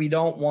 like we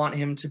don't want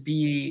him to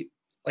be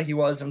like he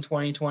was in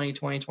 2020,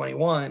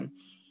 2021.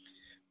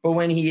 But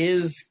when he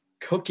is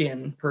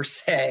cooking per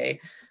se,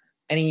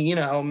 and he, you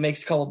know,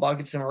 makes a couple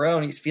buckets in a row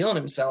and he's feeling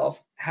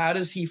himself, how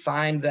does he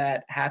find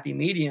that happy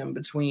medium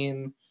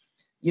between,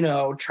 you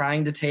know,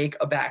 trying to take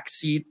a back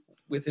seat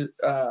with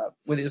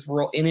his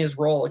role,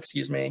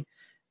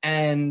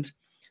 and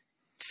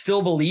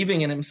still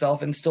believing in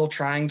himself and still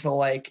trying to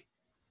like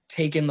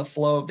take in the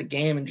flow of the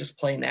game and just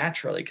play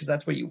naturally, because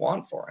that's what you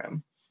want for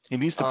him. He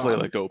needs to play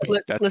like Obi.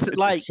 Listen, It's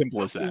like, as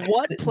simple as that.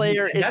 What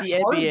player in That's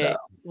the hard, NBA? though.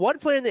 What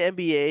player in the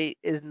NBA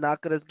is not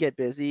going to get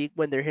busy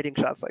when they're hitting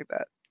shots like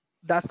that?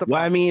 That's the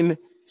Well, I problem. mean,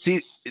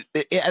 see,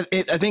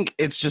 I think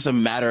it's just a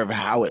matter of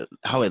how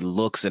it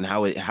looks and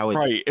how it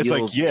Right, it's like,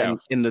 feels yeah.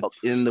 in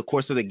the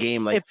course of the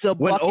game. Like If the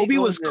when bucket Obi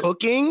was goes in-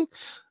 cooking,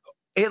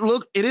 it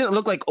didn't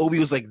look like Obi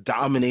was like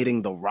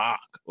dominating the rock,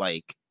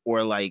 like,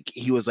 or like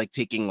he was like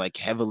taking like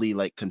heavily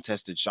like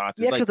contested shots.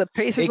 It's yeah, like because the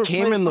Pacers it were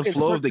came playing in the fucking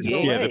flow of the circus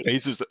game. Yeah, the away.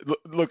 Pacers.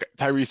 Look,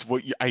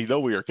 Tyrese, I know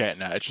what you're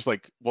getting at. It's just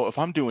like, well, if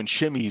I'm doing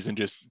shimmies and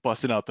just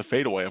busting out the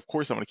fadeaway, of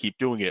course I'm going to keep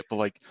doing it. But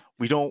like,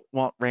 we don't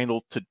want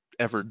Randall to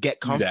ever Get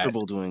do that.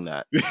 comfortable doing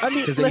that, I mean,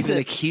 because then he's listen,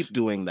 gonna keep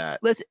doing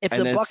that. listen. If and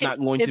the then it's bucket, not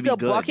going if to be the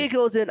good. bucket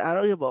goes in, I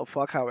don't give a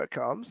fuck how it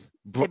comes.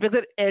 Bro,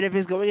 If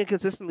it's going in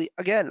consistently,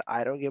 again,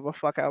 I don't give a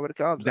fuck how it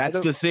comes.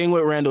 that's the thing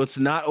with Randall. It's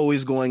not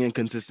always going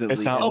inconsistently.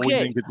 It's not And- always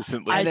Okay,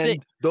 inconsistently. I And then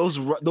think- those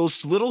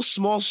little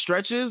small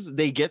stretches,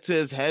 they get to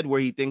his head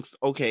where he thinks,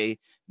 okay,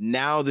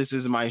 now this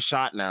is my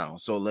shot now,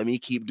 so let me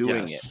keep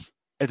doing it. Yes.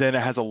 And then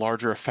it has a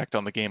larger effect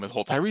on the game as a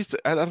whole. Tyrese,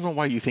 I don't know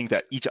why you think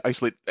that each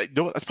isolate.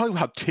 No, that's probably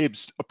how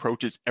Tibbs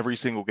approaches every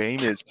single game.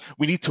 Is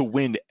we need to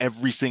win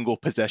every single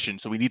possession,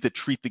 so we need to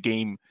treat the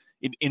game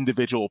in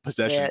individual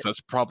possessions. Yeah.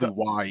 That's probably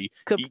why.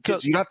 Co-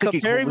 Because you're not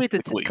thinking comparing me to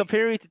holistically.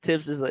 comparing me to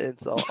Tibbs is an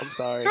insult. I'm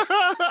sorry.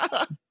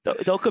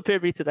 Don't compare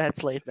me to that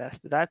slave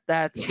master.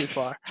 That's too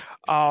far.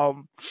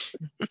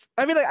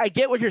 I mean, like, I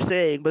get what you're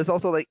saying, but it's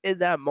also like in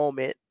that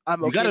moment,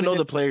 I'm. You okay got to with know it.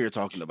 the player you're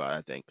talking about,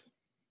 I think.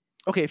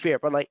 Okay, fair,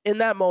 but like in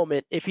that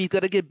moment, if he's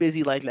gonna get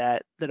busy like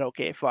that, then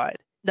okay, fine.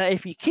 Now,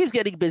 if he keeps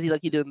getting busy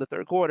like he did in the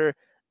third quarter,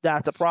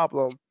 that's a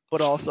problem.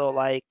 But also,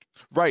 like,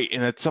 Right,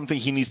 and that's something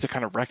he needs to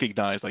kind of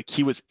recognize. Like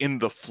he was in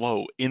the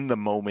flow, in the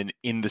moment,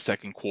 in the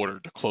second quarter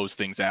to close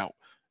things out.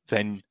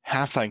 Then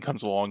halftime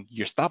comes along.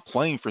 You stop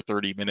playing for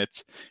 30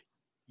 minutes.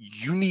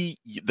 You need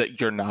that.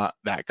 You're not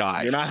that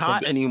guy. You're not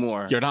hot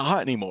anymore. You're not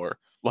hot anymore.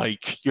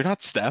 Like you're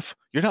not Steph.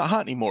 You're not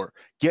hot anymore.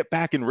 Get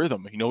back in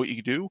rhythm. You know what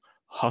you can do?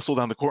 Hustle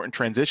down the court and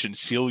transition.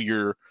 Seal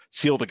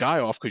the guy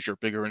off because you're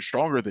bigger and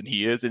stronger than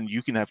he is, and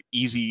you can have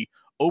easy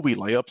Obi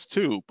layups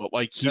too. But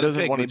like he Set a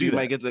doesn't pick. want to Maybe do you that.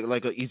 might get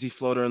like an easy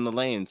floater in the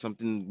lane.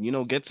 Something,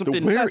 get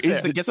something. where That's is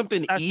fair. the- get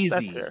something that's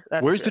easy. fair.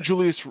 That's Where's fair. the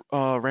Julius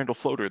Randle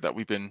floater that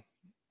we've been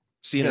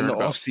Seeing in the Hearing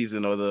about. off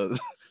season or the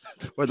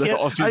Or the,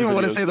 I even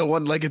want to say the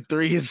one-legged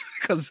threes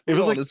because we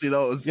don't want to see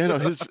those. Yeah, no,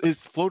 his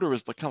floater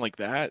was like, kind of like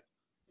that.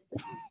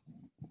 It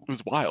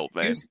was wild,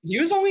 man. He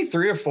was only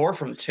 3 or 4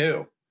 from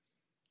 2.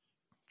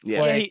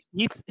 Yeah, like,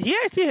 he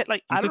actually had,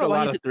 like, I don't know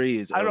why he took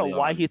threes. I don't know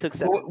why he took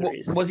 7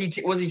 threes. Was he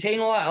taking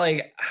a lot?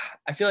 Like,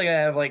 I feel like I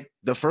have like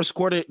the first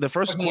quarter.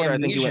 I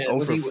think he went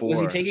over 4. Was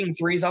he taking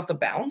threes off the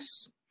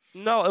bounce?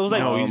 No, it was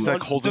like he's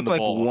like holding the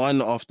ball.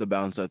 One off the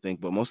bounce, I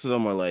think, but most of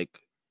them were like.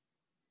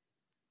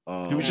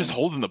 He was just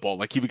holding the ball.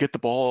 Like, he would get the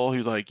ball. He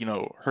was like,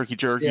 herky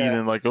jerky, and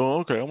then like, oh,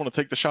 okay, I want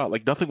to take the shot.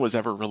 Like, nothing was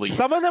ever really.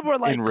 Some of them were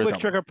like quick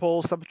trigger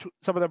pulls. Some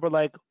of them were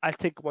like, I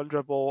take one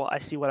dribble, I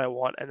see what I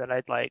want, and then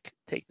I'd like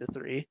take the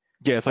 3.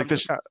 Yeah, it's like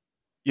this.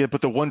 Yeah,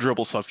 but the one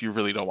dribble stuff you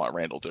really don't want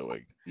Randall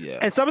doing. Yeah.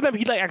 And some of them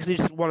he like actually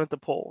just wanted to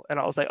pull, and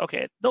I was like,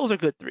 okay, those are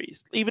good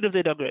 3s. Even if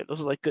they don't go in,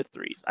 those are like good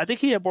 3s. I think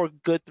he had more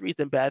good 3s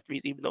than bad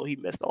 3s, even though he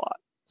missed a lot.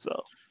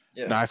 So.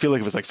 Yeah. No, I feel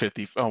like it was like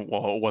 50. Oh,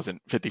 well, it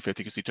wasn't 50-50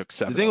 because he took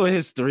 7. The thing with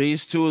his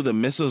 3s too, the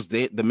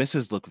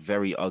misses look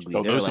very ugly.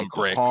 Oh, they're like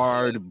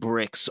hard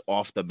bricks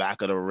off the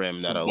back of the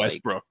rim that are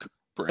Westbrook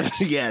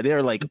bricks. Yeah,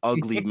 they're like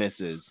ugly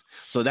misses.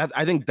 So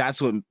I think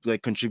that's what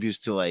like contributes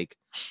to like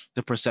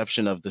the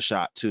perception of the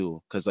shot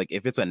too. Because like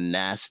if it's a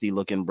nasty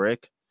looking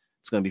brick,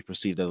 it's gonna be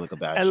perceived as like a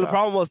bad shot. And the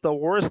problem was the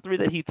worst 3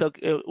 that he took,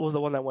 it was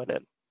the one that went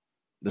in.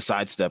 The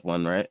sidestep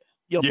one, right?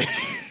 Yep. Yeah.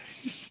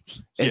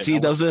 And see,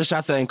 those are the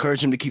shots that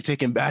encourage him to keep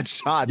taking bad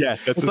shots. Yeah,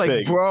 that's it's like,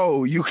 thing.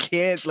 Bro, you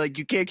can't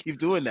keep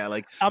doing that.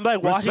 Like, I'm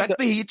like respect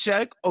the heat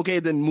check. Okay,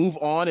 then move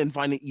on and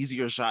find an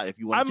easier shot if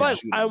you want.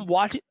 I'm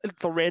watching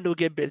the Randall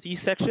get busy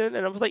section,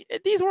 and I was like,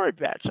 these weren't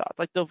bad shots.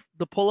 Like the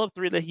pull up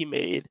 3 that he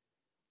made,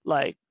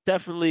 like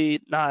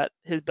definitely not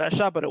his best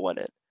shot, but it went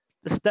in.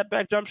 The step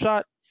back jump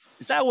shot.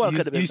 That one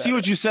could have been. You see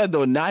what you said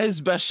though? Not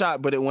his best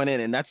shot, but it went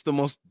in, and that's the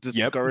most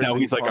discouraging. Now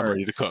he's like, part I'm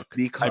ready to cook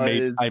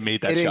because I made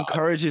that. It shot.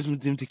 encourages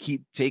him to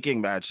keep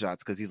taking bad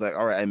shots because he's like,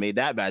 all right, I made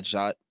that bad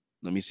shot.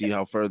 Let me see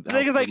how much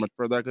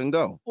further I can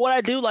go. What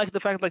I do like the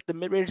fact like the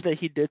mid range that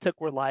he did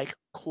took were like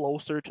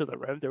closer to the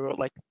rim. They were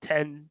like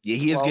 10. Yeah,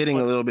 he is getting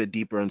a little bit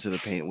deeper into the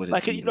paint with his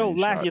like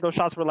last year those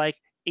shots were like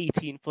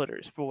 18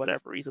 footers for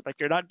whatever reason. Like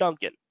you're not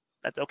dunking,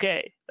 that's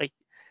okay. Like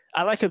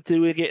I like him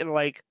doing it in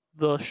like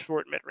the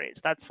short mid range.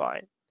 That's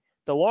fine.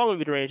 The long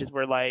mid range is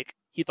where like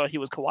he thought he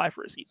was Kawhi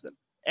for a season,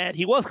 and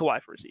he was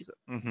Kawhi for a season,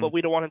 but we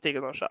don't want him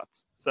taking those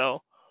shots.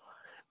 So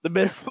the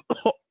mid,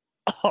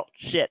 oh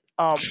shit,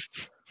 God,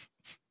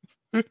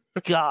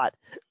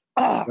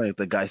 like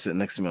the guy sitting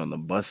next to me on the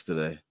bus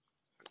today.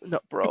 No,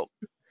 bro,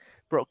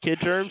 kid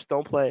germs,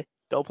 don't play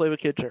with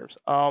kid germs.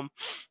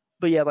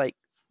 But yeah, like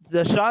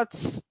the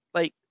shots,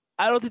 like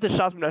I don't think the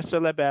shots were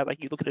necessarily that bad.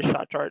 Like you look at his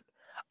shot chart,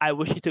 I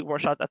wish he took more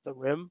shots at the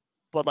rim,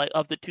 but like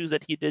of the 2s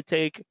that he did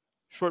take.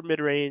 Short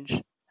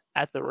mid-range,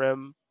 at the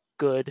rim,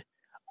 good.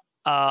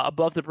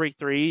 Above the break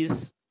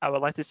 3s, I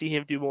would like to see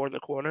him do more in the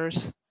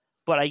corners.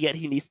 But I get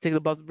he needs to take the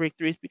above the break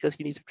 3s because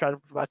he needs to try to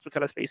provide some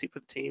kind of spacing for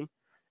the team.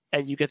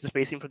 And you get the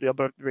spacing from the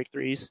above the break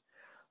 3s.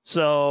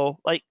 So,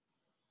 like,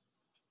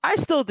 I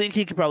still think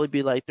he could probably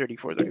be like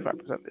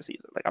 34-35% this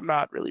season. Like, I'm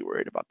not really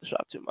worried about the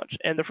shot too much.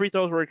 And the free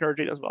throws were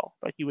encouraging as well.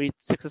 Like, he made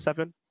 6 or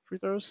 7 free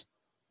throws.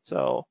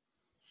 So,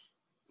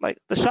 like,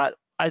 the shot,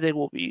 I think,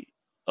 will be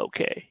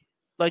okay.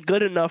 Like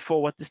good enough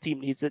for what this team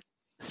needs it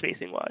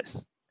spacing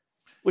wise,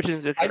 which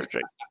is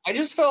encouraging. I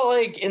just felt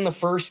like in the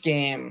first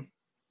game,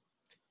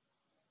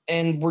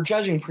 and we're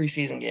judging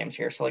preseason games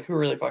here, so like who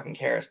really fucking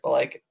cares? But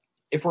like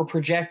if we're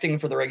projecting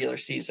for the regular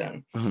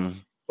season,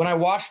 when I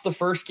watched the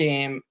first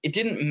game, it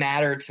didn't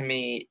matter to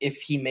me if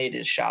he made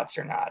his shots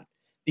or not,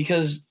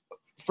 because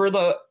for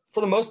the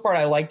most part,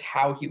 I liked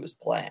how he was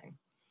playing,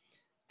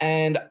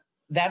 and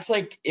that's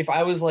like if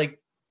I was like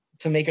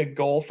to make a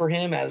goal for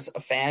him as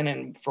a fan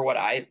and for what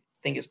I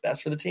think is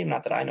best for the team.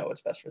 Not that I know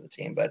what's best for the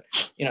team, but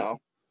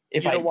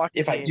if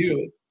I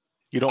do,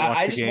 you don't.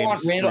 I just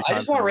want Randall. I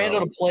just want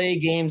Randall to play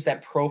games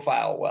that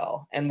profile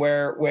well and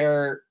where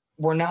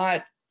we're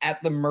not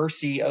at the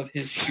mercy of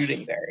his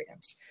shooting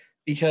variance,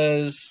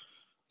 because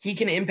he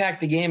can impact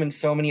the game in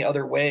so many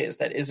other ways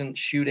that isn't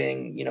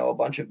shooting, a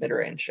bunch of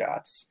mid-range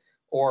shots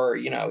or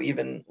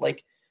even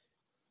like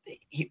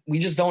we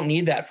just don't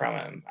need that from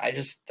him. I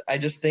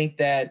just think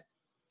that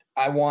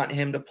I want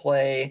him to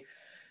play.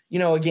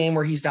 A game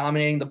where he's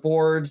dominating the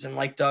boards and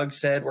like Doug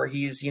said, where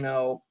he's,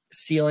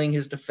 sealing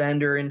his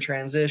defender in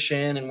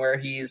transition and where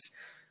he's,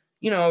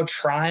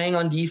 trying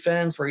on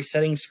defense, where he's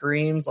setting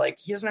screens. Like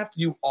he doesn't have to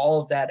do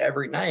all of that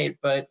every night,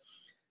 but,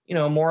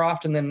 more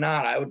often than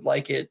not, I would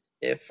like it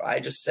if I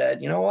just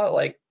said, you know what,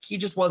 like he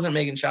just wasn't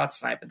making shots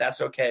tonight, but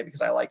that's okay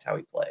because I liked how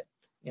he played,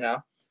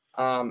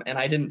 and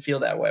I didn't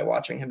feel that way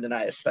watching him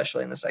tonight,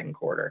 especially in the second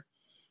quarter.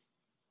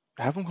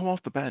 Have him come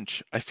off the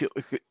bench. I feel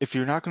like if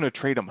you're not going to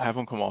trade him, have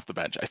him come off the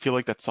bench. I feel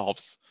like that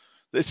solves.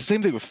 It's the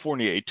same thing with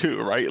Fournier too,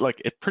 right?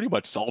 Like it pretty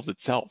much solves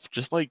itself.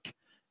 Just like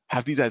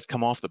have these guys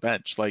come off the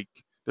bench. Like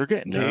they're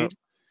getting paid.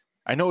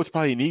 I know it's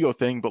probably an ego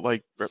thing, but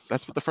like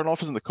that's what the front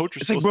office and the coach are.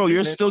 It's like, bro,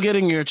 you're still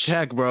getting your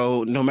check,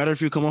 bro. No matter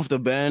if you come off the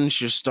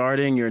bench, you're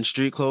starting, you're in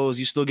street clothes,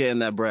 you still getting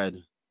that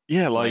bread.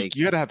 Yeah, like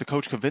you got to have the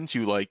coach convince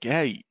you, like,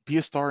 hey, be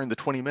a star in the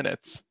 20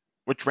 minutes,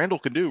 which Randall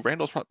can do.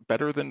 Randall's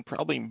better than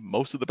probably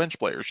most of the bench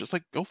players. Just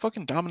like go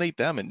fucking dominate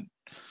them and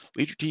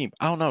lead your team.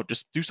 I don't know,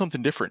 just do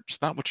something different.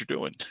 Just not what you're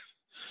doing.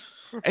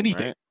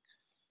 Anything. Right.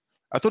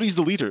 I thought he's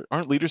the leader.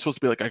 Aren't leaders supposed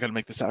to be like, I got to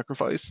make the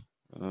sacrifice?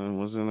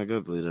 Wasn't a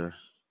good leader.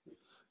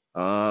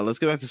 Let's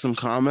get back to some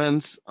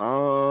comments.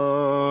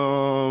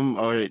 All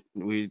right,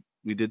 we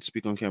did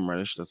speak on Cam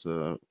Reddish. That's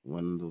one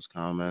of those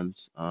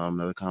comments.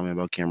 Another comment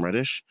about Cam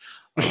Reddish.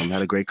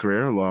 Had a great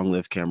career. Long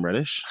live Cam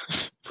Reddish.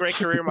 Great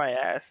career, my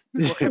ass.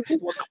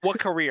 What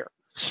career?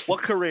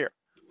 What career?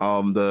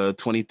 The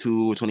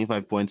 22 or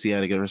 25 points he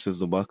had against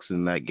the Bucks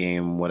in that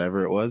game,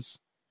 whatever it was.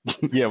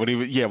 when he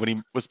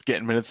was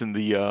getting minutes in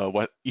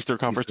the Eastern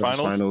Conference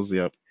Finals.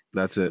 Yep.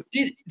 That's it.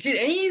 Did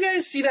any of you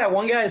guys see that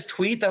one guy's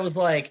tweet that was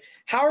like,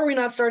 "How are we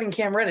not starting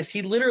Cam Reddish?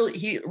 He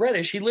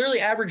literally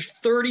averaged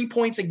 30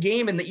 points a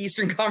game in the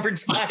Eastern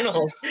Conference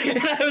Finals." And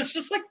I was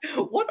just like,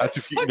 "What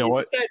the fuck is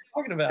this guy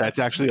talking about?" That's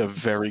actually a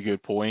very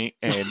good point.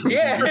 And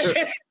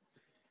yeah.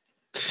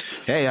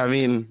 Hey, I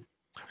mean,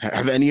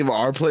 have any of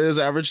our players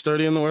averaged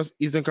 30 in the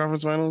Eastern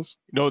Conference Finals?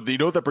 No, you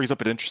know that brings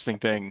up an interesting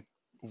thing.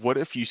 What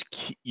if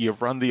you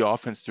run the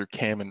offense through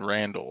Cam and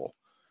Randall?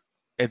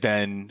 And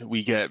then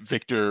we get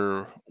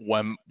Victor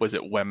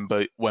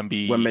Wembanyama?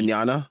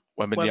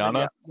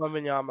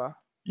 Wembanyama.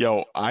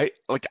 Yo,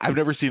 I've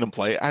never seen him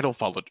play. I don't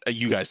follow.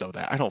 You guys know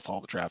that. I don't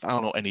follow the draft. I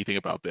don't know anything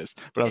about this.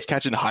 But I was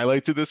catching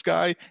highlights of this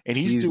guy, and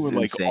he's doing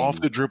insane. Like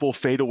off the dribble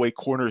fadeaway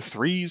corner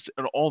threes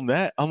and all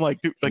net. I'm like,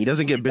 dude, he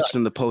doesn't get bitched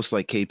in the post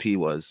like KP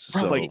was.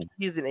 Bro, so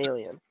he's an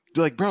alien.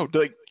 Like, bro,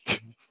 like.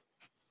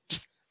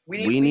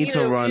 We need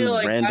to run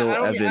Randall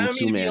Evan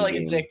two-man like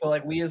game. A dick, but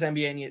like we as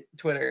NBA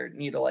Twitter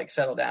need to like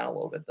settle down a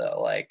little bit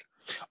though. Like,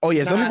 oh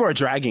yeah, some people are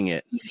dragging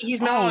it.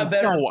 He's not a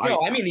better.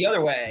 No, I mean the other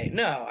way.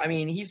 No, I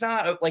mean he's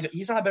not a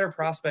better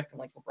prospect than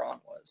like LeBron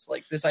was.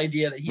 Like this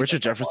idea that he's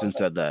Richard Jefferson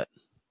said that.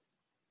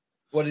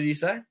 What did he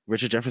say?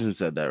 Richard Jefferson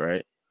said that,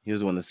 right? He was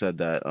the one that said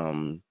that.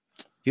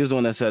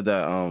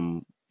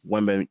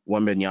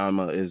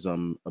 Wembanyama is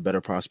a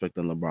better prospect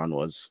than LeBron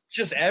was.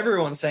 Just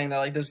everyone saying that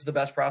like this is the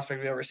best prospect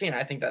we've ever seen.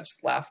 I think that's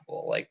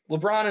laughable. Like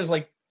LeBron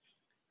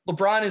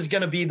is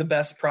going to be the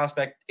best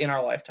prospect in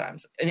our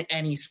lifetimes in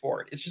any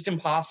sport. It's just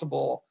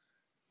impossible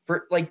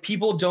for like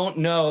people don't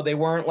know, they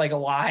weren't like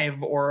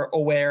alive or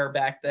aware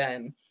back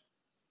then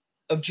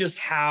of just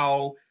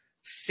how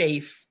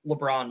safe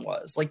LeBron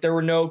was. Like there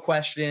were no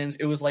questions.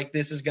 It was like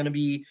this is going to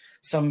be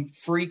some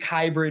freak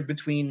hybrid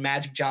between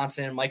Magic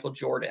Johnson and Michael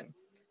Jordan.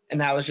 And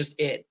that was just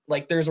it.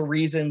 Like, there's a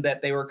reason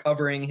that they were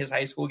covering his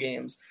high school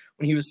games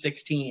when he was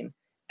 16.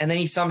 And then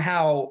he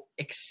somehow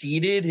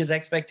exceeded his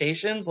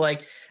expectations.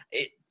 Like,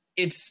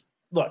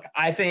 look,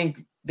 I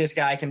think this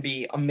guy can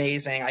be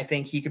amazing. I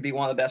think he could be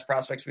one of the best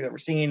prospects we've ever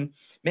seen.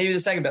 Maybe the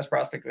second best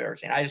prospect we've ever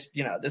seen. I just,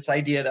 this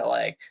idea that,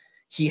 like,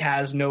 he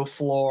has no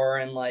floor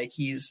and, like,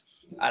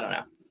 I don't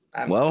know.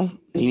 Well,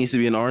 he needs to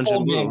be an orange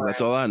and blue. That's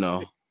all I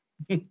know.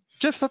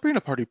 Jeff, stop being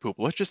a party pooper.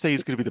 Let's just say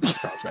he's going to be the best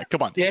prospect.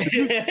 Come on.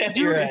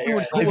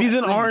 If he's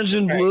an orange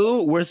and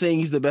blue, we're saying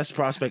he's the best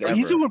prospect ever.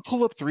 He's doing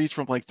pull-up threes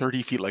from like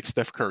 30 feet like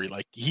Steph Curry.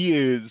 Like he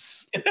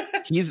is.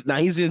 He's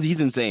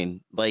insane.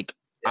 Like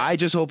I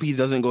just hope he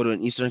doesn't go to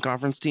an Eastern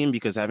Conference team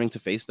because having to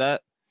face that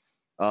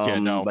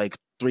like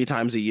 3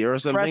 times a year or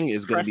something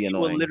is going to be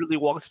annoying. Will literally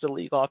walk to the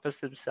league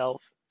office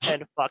himself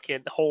and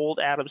fucking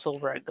hold Adam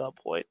Silver at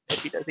gunpoint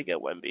if he doesn't get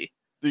Wemby.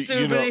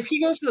 Dude, but if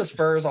he goes to the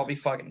Spurs, I'll be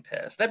fucking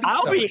pissed.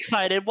 I'll be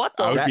excited. What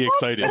the? I would be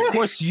excited. Of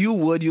course you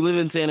would. You live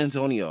in San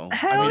Antonio.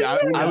 Hell yeah.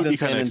 I would be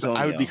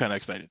kind of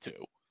excited too.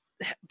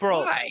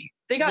 Bro, why?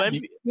 They got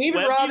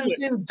David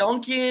Robinson,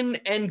 Duncan,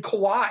 and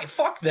Kawhi.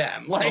 Fuck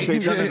them. Like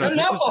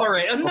enough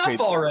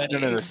already.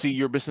 No. See,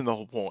 you're missing the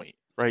whole point,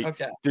 right?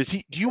 Okay.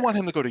 Do you want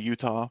him to go to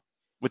Utah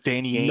with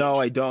Danny Ainge? No,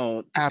 I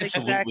don't.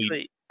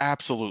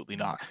 Absolutely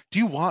not. Do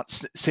you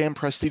want Sam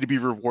Presti to be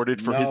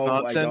rewarded for his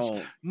nonsense? I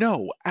don't.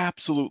 No,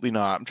 absolutely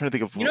not. I'm trying to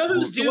think of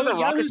who's due.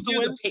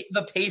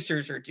 The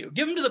Pacers are due.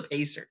 Give them to the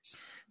Pacers.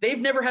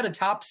 They've never had a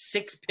top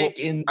 6 pick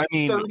in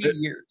 30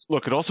 years.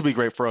 Look, it'd also be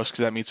great for us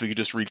because that means we could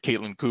just read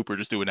Caitlin Cooper,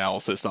 just do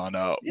analysis on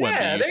Wemby.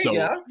 There you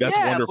go. That's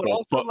wonderful.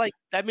 But also,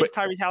 that means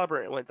Tyrese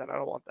Halliburton wins, and I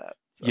don't want that.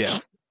 So. Yeah.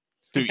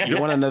 Dude, you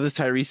don't want another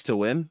Tyrese to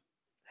win?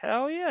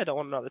 Hell yeah, I don't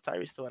want another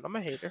Tyrese to win. I'm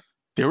a hater.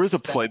 There was a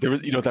play.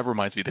 That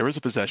reminds me. There was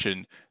a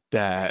possession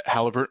that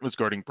Halliburton was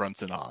guarding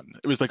Brunson on.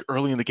 It was like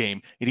early in the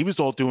game, and he was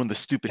all doing the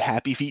stupid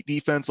happy feet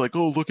defense, like,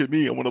 "Oh, look at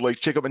me, I want to like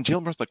shake up." And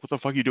Jalen Brunson's like, "What the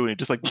fuck are you doing?" He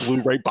just like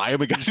blew right by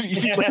him and got an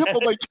easy layup.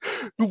 I'm like,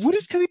 "What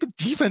is kind of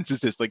defense is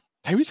this?" Like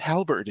Tyrese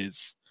Halliburton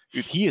is,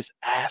 dude, he is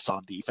ass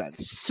on defense.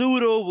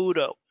 Pseudo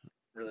voodoo.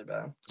 Really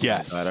bad.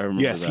 Yes, God, I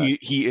remember that.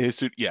 He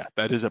is. Yeah,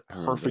 that is a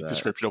perfect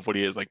description of what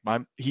he is. Like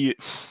And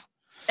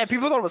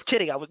people thought I was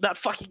kidding. I was not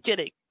fucking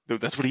kidding.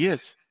 Dude, that's what he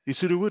is. He's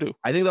pseudo voodoo.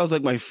 I think that was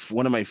like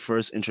one of my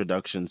first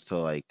introductions to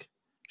like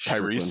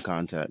Tyrese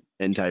content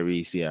and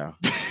Tyrese. Yeah,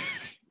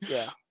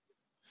 yeah,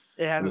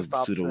 it hasn't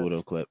stopped. Pseudo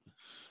voodoo clip.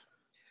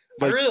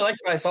 I really liked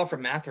what I saw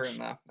from Mathurin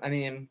though. I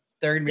mean,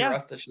 they're gonna be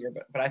rough this year,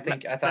 but I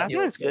thought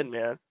Mathurin's good,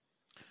 man.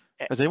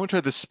 Has anyone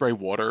tried to spray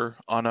water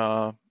on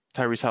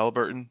Tyrese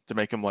Halliburton to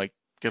make him like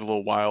get a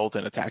little wild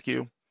and attack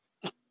you?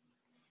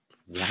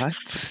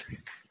 What?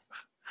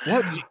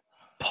 What?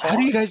 How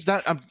do you guys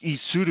not?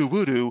 He's Sudo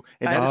Voodoo,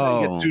 and every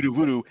time you get Sudo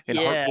Voodoo and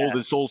Heart Gold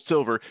and Soul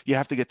Silver, you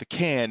have to get the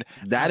can.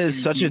 That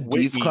is such a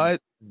deep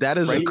cut. That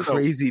is a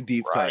crazy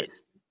deep cut.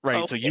 Right,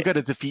 Okay. so you got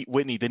to defeat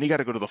Whitney, then you got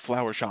to go to the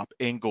flower shop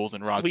in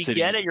Goldenrod City. We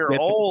get it, you're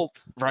old.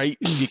 Right?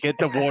 You get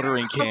the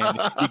watering can,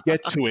 you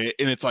get to it,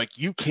 and it's like,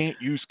 you can't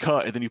use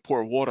cut, and then you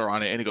pour water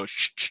on it, and it goes,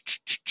 shh, shh, shh,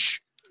 shh, shh.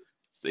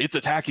 It's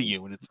attacking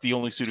you, and it's the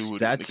only Sudo.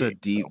 That's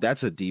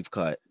a deep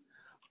cut.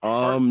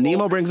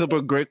 Nemo brings up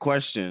a great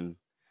question.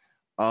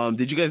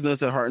 Did you guys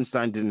notice that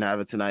Hartenstein didn't have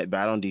it tonight?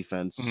 Bad on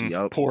defense.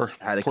 Yep.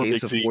 Had a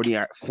case of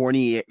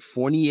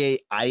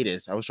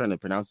 48-itis. I was trying to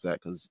pronounce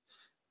that because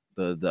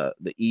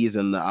the E's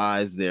and the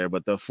I's there,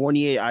 but the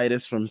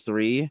 48-itis from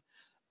 3,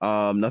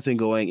 nothing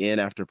going in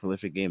after a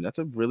prolific game. That's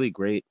a really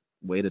great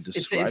way to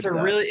describe it's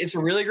a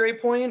really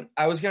great point.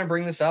 I was gonna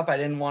bring this up. I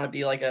didn't want to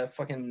be like a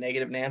fucking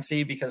negative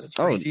Nancy because it's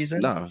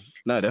preseason. No,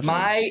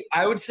 definitely.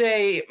 I would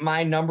say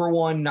my number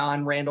one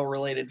non-Randall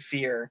related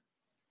fear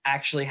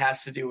actually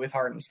has to do with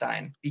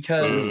Hartenstein,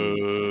 because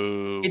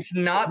it's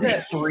not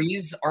that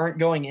threes aren't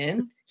going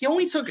in. He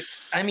only took,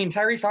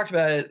 Tyrese talked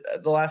about it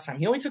the last time.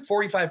 He only took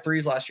 45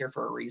 threes last year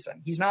for a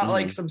reason. He's not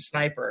like some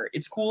sniper.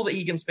 It's cool that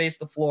he can space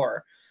the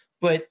floor,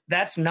 but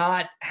that's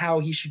not how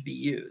he should be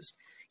used.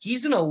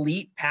 He's an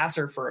elite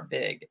passer for a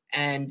big,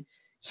 and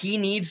he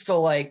needs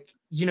to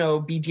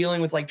be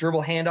dealing with like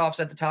dribble handoffs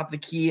at the top of the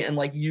key and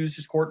like use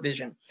his court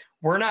vision.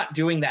 We're not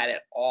doing that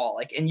at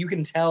all. And you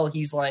can tell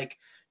he's like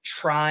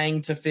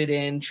trying to fit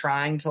in,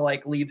 trying to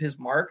like leave his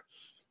mark.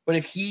 But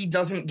if he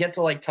doesn't get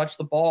to like touch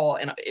the ball,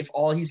 and if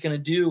all he's going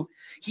to do,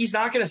 he's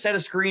not going to set a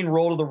screen,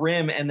 roll to the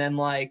rim, and then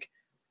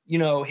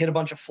hit a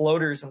bunch of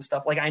floaters and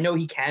stuff. I know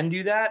he can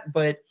do that,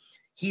 but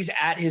he's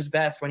at his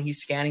best when he's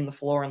scanning the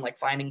floor and like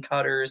finding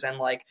cutters and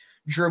like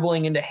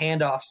dribbling into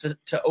handoffs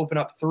to open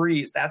up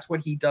threes. That's what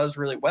he does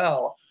really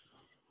well.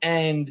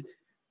 And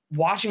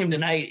watching him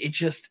tonight, it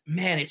just,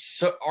 man, it's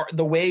so,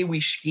 the way we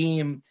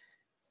scheme,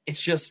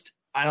 it's just,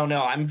 I don't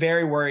know. I'm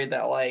very worried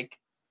that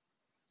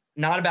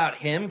not about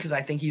him, because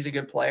I think he's a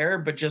good player,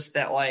 but just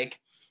that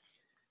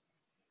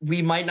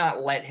we might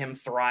not let him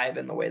thrive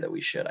in the way that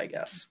we should, I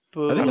guess.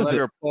 I don't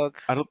think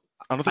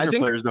our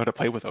players know how to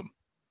play with him.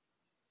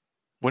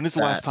 When is the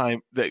last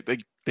time they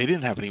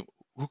didn't have any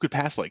who could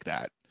pass like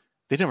that?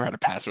 They never had a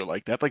passer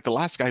like that. The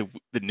last guy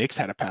the Knicks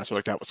had a passer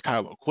like that was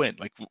Kyle O'Quinn.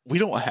 We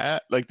don't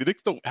have the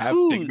Knicks don't have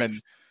big men,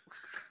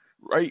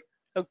 right?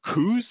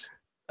 Kuz?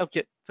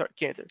 Okay, sorry,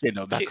 Cantor. Yeah,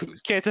 no, not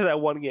Kuz. Cantor that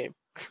one game.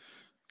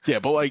 Yeah,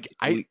 but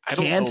I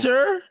don't Cantor?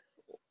 know.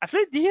 I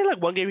feel like, did he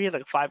have one game he had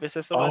 5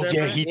 assists or whatever?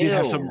 Yeah, he did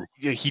have some.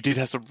 Yeah, he did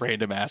have some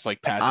random ass passes.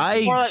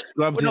 I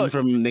scrubbed him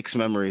from Knicks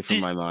memory from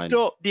my mind.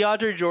 No,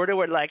 DeAndre Jordan,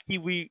 where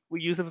we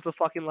use him as a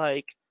fucking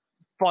funnel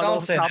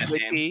Don't say top that of the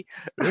key.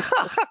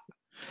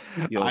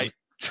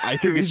 I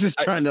think he's just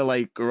trying to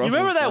You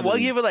remember that one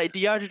game where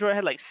DeAndre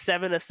Jordan had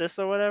 7 assists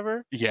or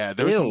whatever? Yeah,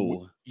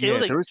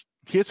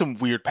 he had some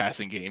weird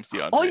passing games.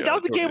 That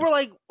was the game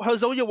where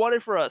Hazonia won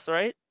it for us,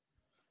 right?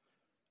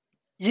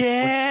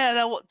 Yeah,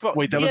 that was. Bro,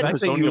 wait, that was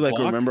that you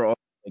remember all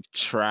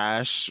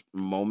trash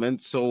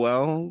moments so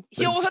well.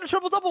 He almost had a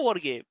triple double one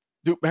game.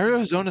 Dude, Mario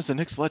Hazona's the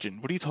Knicks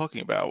legend. What are you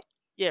talking about?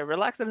 Yeah,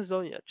 relax on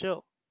Hazonia,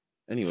 chill.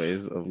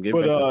 Anyways,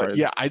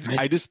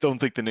 I just don't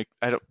think the Knicks.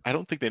 I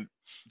don't think they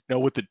know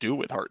what to do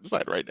with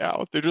Hartenstein right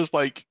now. They're just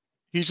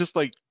he's just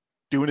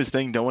doing his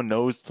thing. No one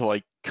knows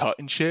to cut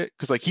and shit,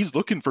 because he's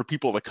looking for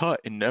people to cut,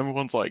 and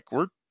everyone's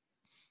we're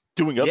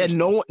doing other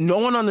stuff. No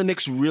one on the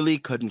Knicks really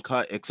couldn't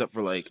cut except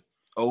for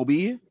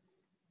Obi,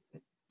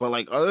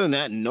 but other than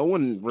that, no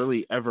one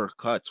really ever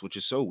cuts, which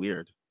is so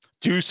weird.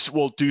 Deuce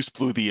blew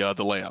the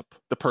layup,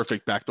 the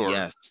perfect backdoor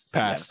pass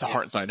that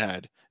Hartenstein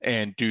had,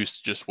 and Deuce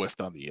just whiffed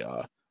on the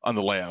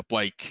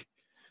layup.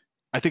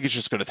 I think it's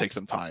just going to take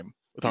some time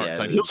with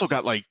Hartenstein. He also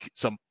got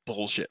some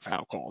bullshit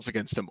foul calls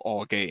against him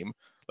all game.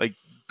 It's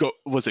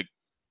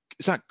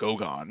not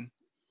Gogan,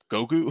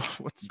 Gogu,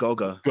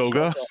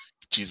 Goga.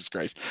 Jesus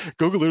Christ.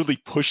 Goga literally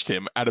pushed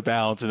him out of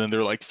bounds, and then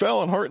they're fell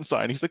on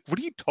Hartenstein. He's like, what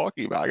are you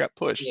talking about? I got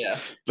pushed. Yeah.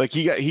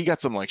 He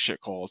got some shit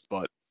calls,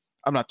 but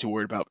I'm not too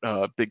worried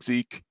about Big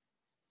Zeke.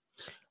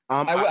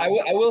 I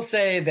will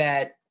say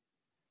that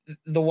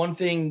the one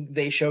thing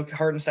they showed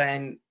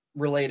Hartenstein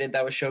related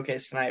that was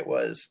showcased tonight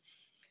was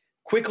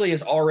Quickly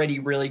is already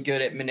really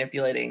good at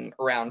manipulating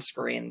around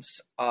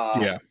screens.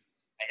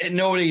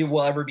 Nobody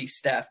will ever be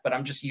Steph, but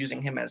I'm just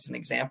using him as an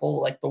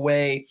example. The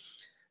way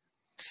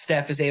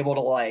Steph is able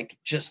to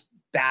just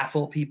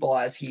baffle people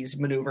as he's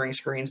maneuvering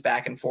screens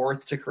back and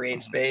forth to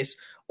create space,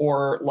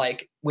 or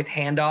with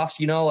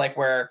handoffs,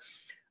 where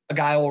a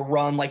guy will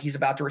run he's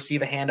about to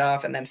receive a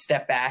handoff and then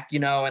step back,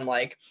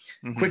 and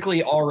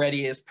Quickly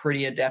already is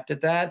pretty adept at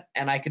that.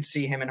 And I could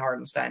see him and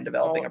Hartenstein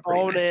developing a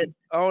pretty nice team.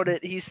 Own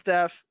it. He's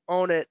Steph.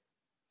 Own it.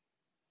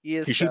 He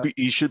is.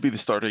 He should be the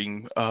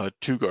starting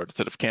 2 guard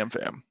instead of Cam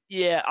Fam.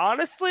 Yeah,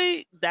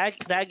 honestly, that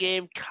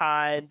game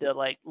kind of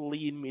like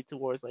lead me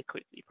towards like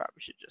Quickly probably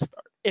should just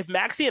start. If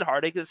Maxey and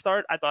Harden could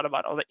start, I thought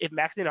about it. I was like, if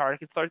Maxey and Harden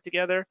could start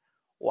together,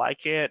 why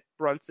can't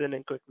Brunson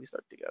and Quickly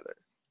start together?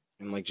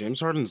 And like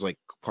James Harden's like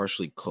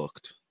partially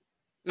cooked.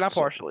 Not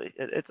So- partially.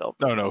 It's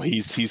open. No,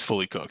 he's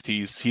fully cooked.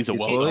 He's a He's well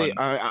fully,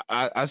 done.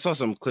 I saw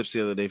some clips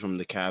the other day from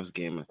the Cavs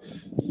game.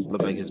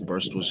 Looked like his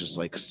burst was just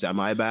like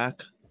semi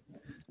back.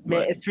 Man,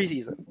 But- it's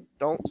preseason.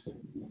 Don't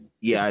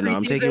Yeah, It's I know.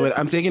 I'm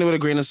taking it with a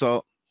grain of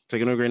salt.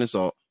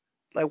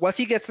 like once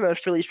he gets to the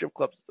Philly strip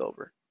clubs, it's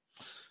over.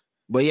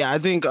 But yeah, I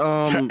think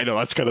I know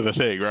that's kind of the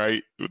thing,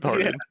 right? With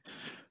Harden.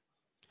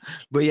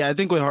 I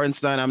think with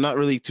Hardenstein, I'm not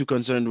really too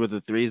concerned with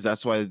the threes.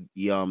 That's why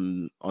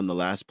on the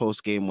last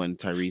post game when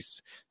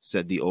Tyrese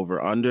said the over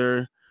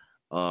under,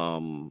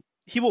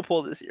 He will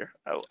pull this year.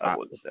 I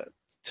will get that.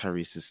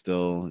 Tyrese is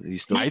still I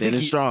standing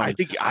think strong. I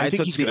think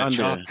took he's the gonna under.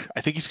 chuck.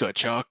 I think he's gonna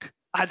chuck.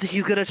 I think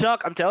he's gonna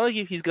chuck. I'm telling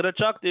you, he's gonna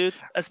chuck, dude.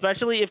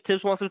 Especially if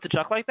Tibbs wants him to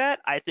chuck like that.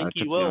 I think I he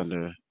took the will.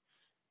 under.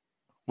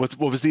 What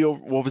was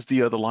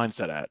the line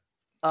set at?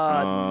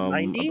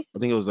 90. I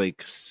think it was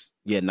like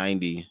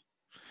 90,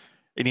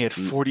 And he had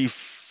 40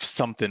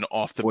 something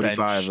off the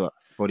 45, bench.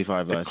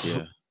 45 last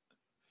year.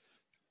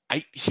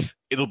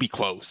 It'll be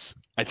close.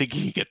 I think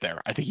he can get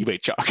there. I think he may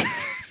chuck.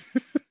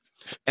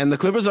 And the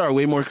Clippers are a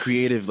way more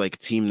creative like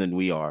team than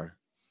we are.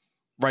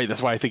 Right,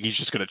 that's why I think he's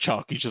just gonna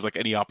chuck. He's just like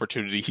any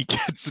opportunity he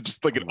gets,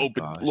 just like an my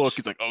open gosh. look.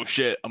 He's like, "Oh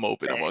shit, I'm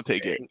open. I'm gonna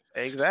take it."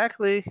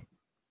 Exactly.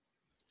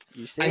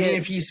 You see I mean, it.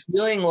 if he's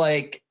feeling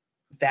like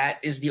that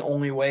is the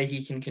only way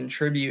he can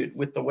contribute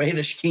with the way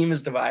the scheme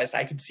is devised,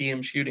 I could see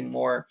him shooting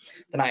more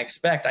than I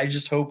expect. I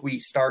just hope we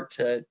start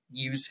to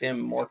use him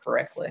more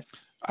correctly.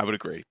 I would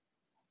agree.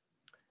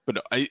 But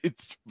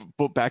no,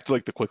 but back to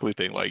like the Quickly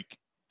thing, like,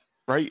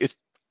 right? It's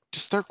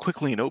just start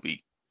Quickly and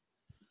Obi.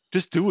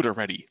 Just do it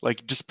already.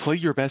 Like, just play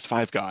your best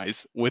 5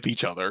 guys with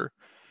each other,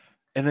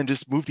 and then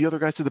just move the other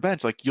guys to the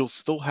bench. Like, you'll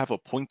still have a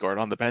point guard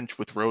on the bench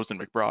with Rose and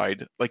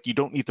McBride. Like, you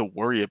don't need to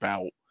worry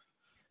about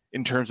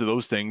in terms of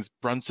those things.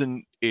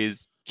 Brunson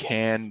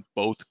can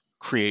both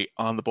create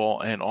on the ball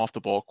and off the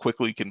ball.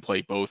 Quickly can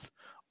play both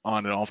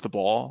on and off the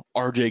ball.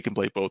 RJ can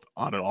play both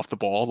on and off the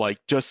ball. Like,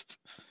 just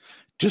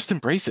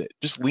embrace it.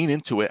 Just lean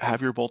into it.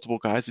 Have your multiple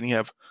guys, and you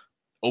have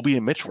Obi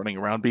and Mitch running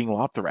around being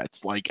lob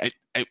threats. Like,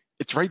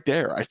 it's right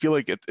there. I feel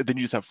like then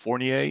you just have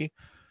Fournier,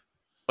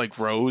 like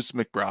Rose,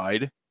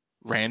 McBride,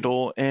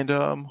 Randall, and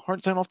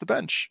Hartenstein off the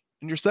bench,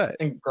 and you're set.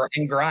 And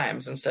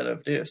Grimes instead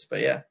of Deuce, but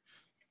yeah.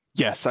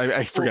 Yes,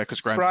 I forget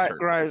because Grimes is hurt.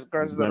 Grimes is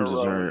Grimes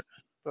is hurt.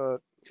 But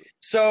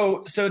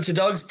So to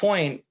Doug's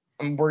point,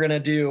 we're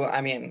gonna do.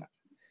 I mean,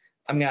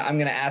 I'm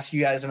gonna ask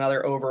you guys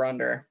another over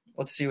under.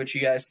 Let's see what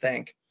you guys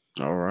think.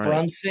 All right.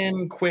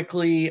 Brunson,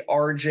 Quickly,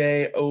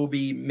 RJ,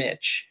 Obi,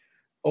 Mitch.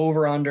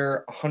 Over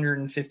under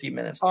 150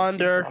 minutes. this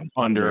Under.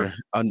 season.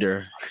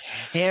 Under.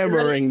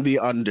 Hammering the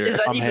under. is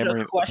that I'm even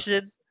hammering- a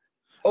question?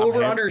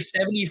 Over under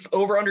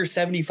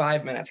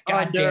 75 minutes.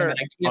 God Under. damn it! I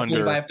can't believe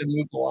Under. I have to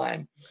move the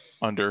line.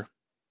 Under.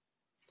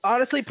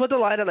 Honestly, put the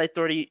line at like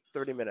 30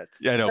 minutes.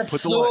 Yeah, no. That's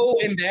Put the so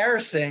line.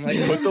 embarrassing. Like,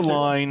 Put the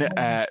line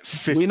at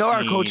 15. We know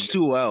our coach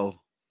too well.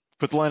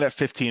 Put the line at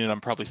 15, and I'm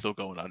probably still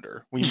going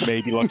under. We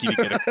may be lucky to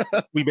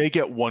get we may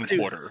get one Dude,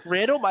 quarter.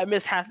 Randall might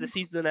miss half the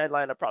season in that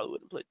lineup. Probably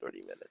wouldn't play 30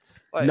 minutes.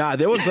 Like, Nah,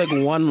 there was like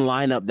one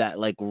lineup that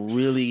like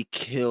really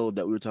killed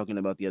that we were talking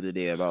about the other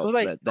day about It was,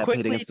 like, that played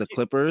quickly against the to-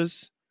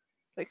 Clippers.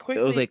 like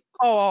quickly. It was like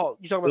you talking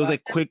about it was last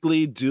like year?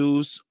 Quickly,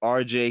 Deuce,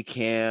 RJ,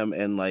 Cam,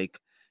 and like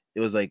it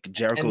was like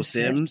Jericho And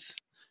Sims.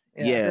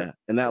 Yeah. Yeah.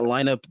 And that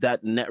lineup,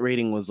 that net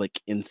rating was like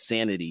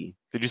insanity.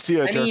 Did you see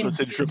a I Jericho mean,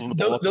 Sims dribbling the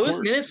ball up those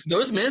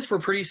court? minutes were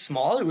pretty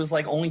small. It was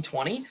like only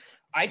 20.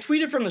 I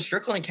tweeted from the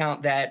Strickland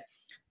account that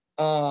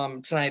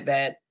tonight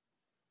that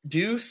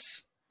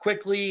Deuce,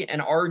 Quickly, and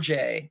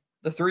RJ,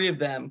 the 3 of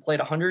them, played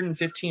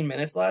 115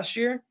 minutes last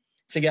year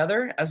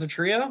together as a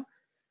trio.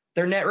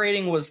 Their net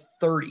rating was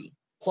 30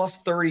 plus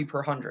 30 per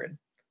 100.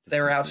 They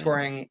were That's insane.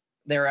 outscoring.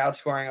 They were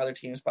outscoring other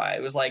teams by.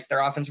 It was like their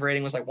offensive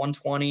rating was like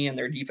 120 and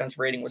their defense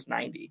rating was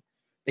 90.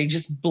 They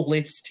just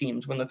blitzed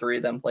teams when the 3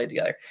 of them played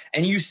together,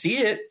 and you see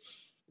it.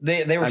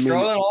 They were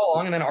struggling all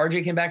along, and then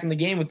RJ came back in the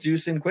game with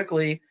Deuce in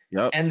Quickly,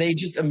 Yep. and they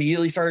just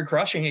immediately started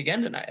crushing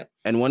again tonight.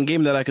 And one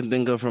game that I can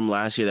think of from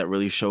last year that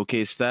really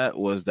showcased that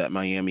was that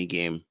Miami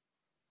game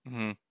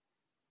Mhm.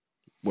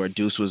 where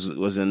Deuce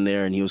was in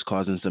there and he was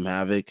causing some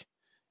havoc.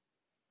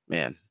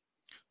 Man,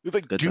 It was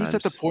like Good Deuce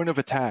at the times. point of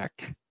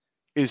attack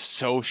is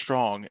so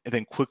strong, and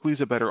then Quickly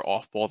is a better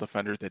off-ball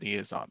defender than he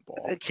is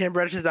on-ball. And Cam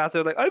Reddish is out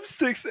there like, I'm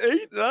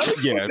 6'8", and I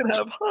don't Yeah. fucking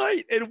have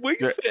height and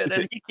wingspan, it's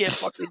and he can't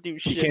fucking do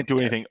shit. He can't do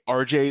anything.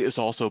 RJ is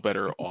also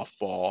better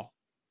off-ball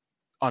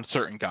on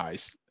certain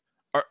guys.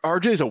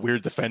 RJ is a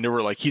weird defender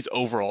where like he's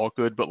overall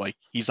good, but like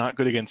he's not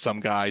good against some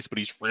guys, but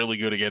he's really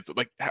good against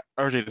like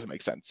RJ doesn't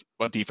make sense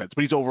on defense,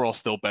 but he's overall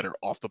still better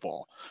off the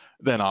ball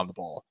than on the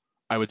ball,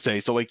 I would say.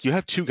 So like you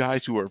have 2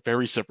 guys who are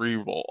very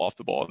cerebral off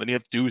the ball, and then you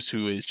have Deuce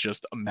who is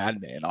just a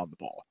madman on the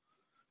ball.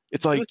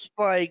 It's like It's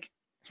like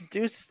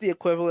Deuce is the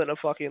equivalent of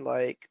fucking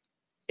like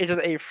it's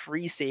just a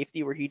free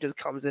safety where he just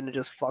comes in and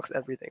just fucks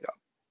everything up.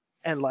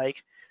 And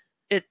like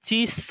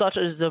he's such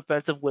a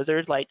defensive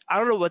wizard. Like I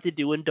don't know what they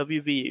do in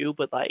WVU,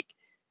 but like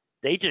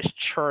they just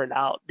churn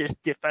out this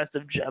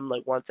defensive gem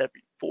like once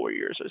every 4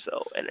 years or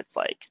so, and it's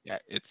like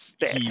it's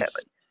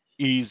fantastic.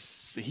 He's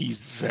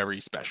very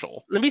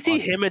special. Let me see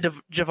him and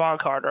Javon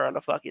Carter on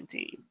a fucking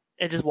team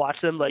and just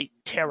watch them like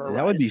terrorize.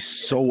 That would be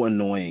so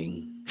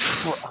annoying.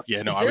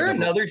 Yeah, no. Is there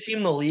another team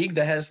in the league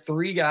that has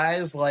 3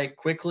 guys like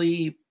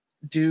Quickly,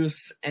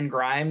 Deuce, and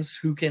Grimes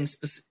who can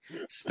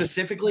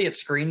specifically at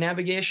screen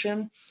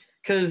navigation?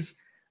 Because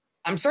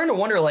I'm starting to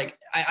wonder, like,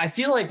 I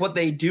feel like what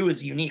they do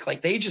is unique.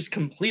 Like, they just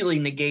completely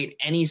negate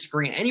any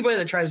screen. Anybody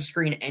that tries to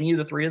screen any of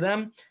the 3 of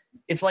them,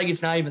 it's like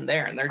it's not even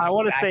there. And they're just I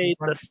want to say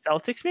the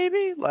Celtics,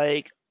 maybe?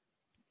 Like,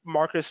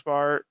 Marcus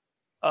Smart,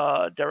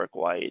 Derek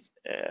White,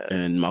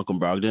 and Malcolm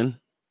Brogdon?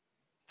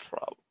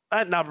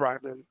 Not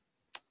Brogdon.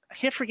 I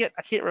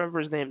can't remember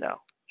his name now.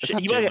 It's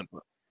not Jalen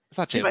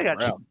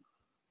Brown.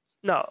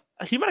 No,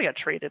 he might have got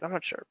traded. I'm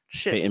not sure.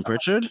 Shit. Peyton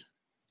Pritchard?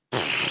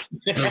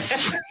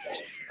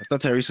 I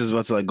thought Tyrese was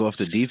about to like go off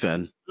the deep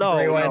end.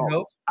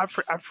 No.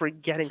 I'm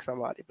forgetting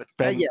somebody. But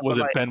was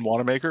it Ben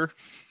Wanamaker?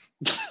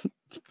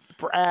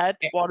 Brad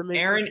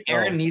Wanamaker.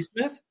 Aaron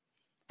Neesmith?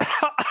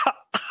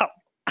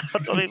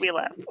 Don't make me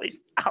laugh, please.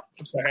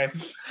 I'm sorry.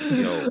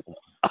 Yo,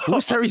 who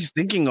was Tyrese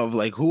thinking of?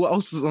 Like, who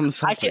else is on the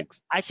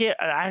Celtics? I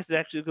have to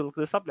actually look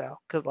this up now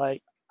because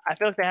like I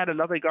feel like they had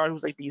another guard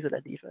who's like decent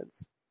at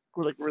defense.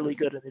 Who's like really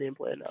good and they didn't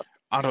play enough.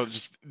 I don't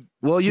just.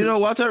 Well,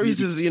 while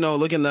Tyrese is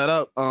looking that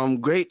up,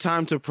 great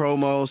time to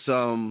promo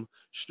some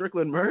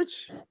Strickland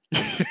merch.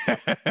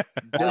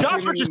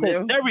 Josh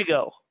Richardson. There we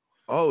go.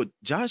 Oh,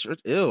 Josh,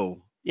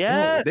 ew.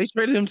 Yeah, they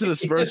traded him to the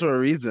Spurs for a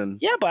reason.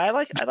 Yeah, but I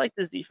like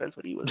this defense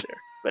when he was there.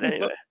 But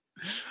anyway.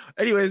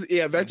 Anyways,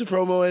 yeah, back to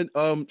promoing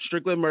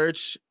Strickland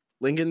merch.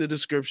 Link in the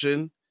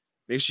description.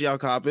 Make sure y'all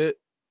cop it.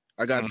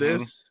 I got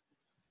this,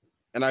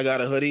 and I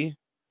got a hoodie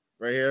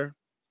right here.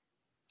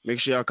 Make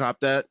sure y'all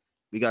cop that.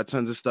 We got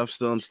tons of stuff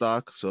still in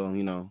stock,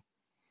 so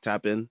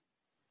tap in.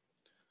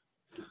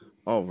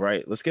 All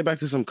right, let's get back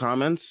to some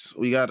comments.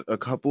 We got a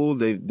couple.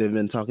 They've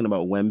been talking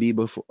about Wemby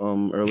before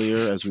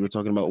earlier as we were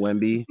talking about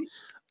Wemby.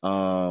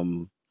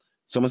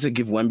 Someone said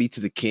give Wemby to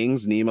the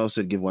Kings. Nemo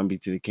said give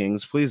Wemby to the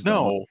Kings. Please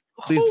don't. No.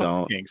 Please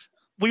don't. Kings.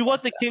 We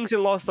want the Kings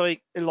in Las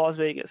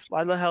Vegas.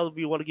 Why the hell do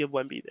we want to give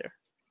Wemby there?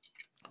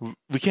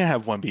 We can't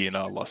have Wemby in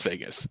Las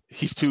Vegas.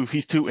 He's too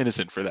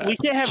innocent for that. We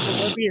can't have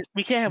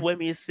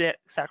Wemby in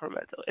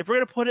Sacramento. If we're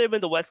gonna put him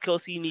in the West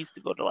Coast, he needs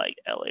to go to like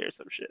LA or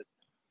some shit.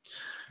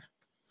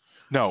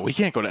 No, we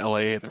can't go to LA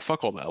either.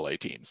 Fuck all the LA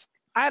teams.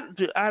 I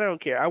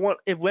don't care.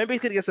 If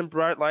Wemby's gonna get some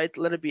bright light,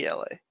 let it be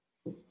LA.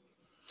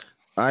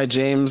 All right,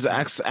 James,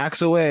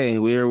 axe away.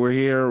 We're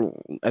here.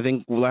 I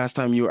think last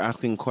time you were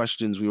asking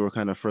questions, we were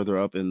kind of further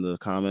up in the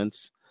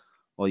comments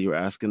while you were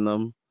asking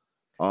them.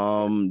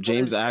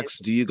 James asks,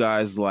 do you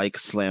guys like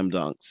slam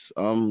dunks?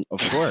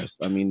 Of course.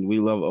 I mean, we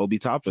love Obi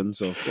Toppin,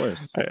 so of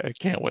course. I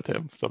can't with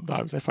him.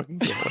 Sometimes I fucking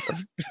can't with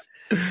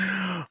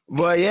him.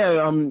 But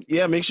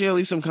yeah, make sure you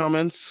leave some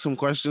comments, some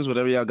questions,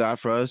 whatever y'all got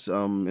for us,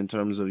 in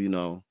terms of,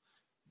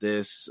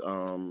 this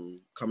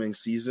coming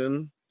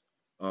season,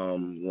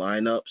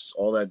 lineups,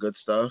 all that good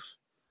stuff.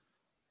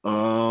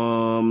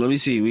 Let me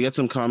see. We got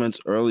some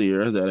comments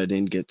earlier that I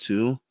didn't get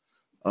to.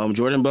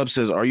 Jordan Bubb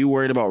says, are you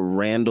worried about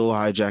Randall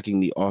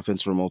hijacking the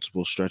offense for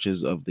multiple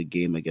stretches of the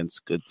game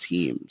against good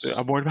teams?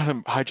 I'm worried about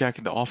him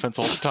hijacking the offense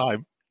all the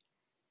time.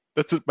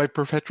 That's my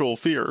perpetual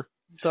fear.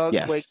 Doug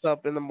wakes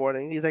up in the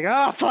morning. He's like,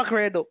 fuck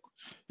Randall.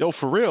 Yo,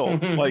 for real.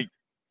 Like,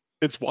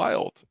 it's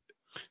wild.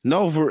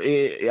 No,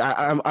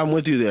 I'm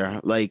with you there.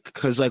 Like,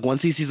 because like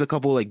once he sees a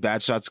couple like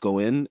bad shots go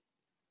in,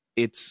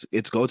 it's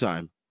go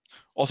time.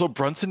 Also,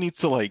 Brunson needs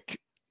to like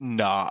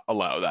not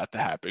allow that to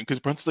happen because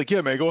Brunson's like,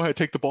 yeah, man, go ahead,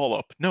 take the ball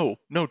up. No,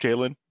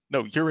 Jalen.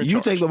 No, you're in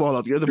charge. Take the ball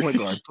up. You're the point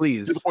guard.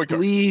 Please. You're the point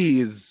guard.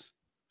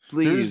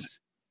 Please.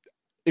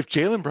 If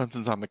Jalen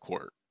Brunson's on the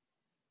court,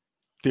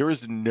 there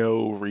is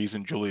no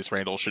reason Julius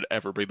Randle should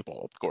ever bring the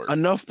ball up the court.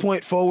 Enough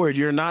point forward.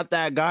 You're not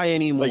that guy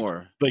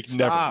anymore. Like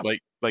never.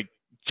 Like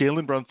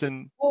Jalen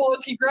Brunson. Well,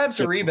 if he grabs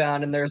a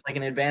rebound and there's like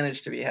an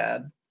advantage to be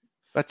had.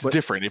 That's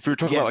different. If you're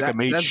talking about like a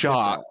made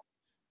shot.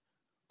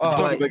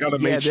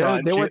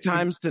 There were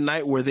times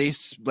tonight where they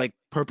like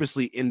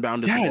purposely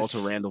inbounded the ball to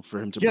Randall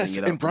for him to bring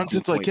it up. And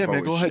Brunson's like, yeah,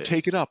 man, go ahead,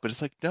 take it up. But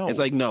it's like, no. It's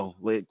like, no,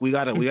 like, we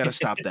gotta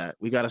stop that.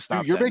 We gotta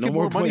stop You're that. Making no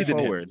more money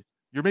forward. Him.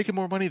 You're making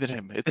more money than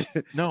him. It's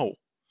no.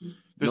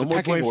 No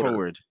more point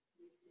forward.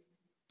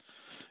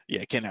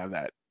 Yeah, can't have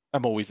that.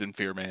 I'm always in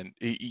fear, man.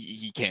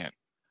 He can't.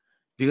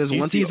 Because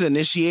once he's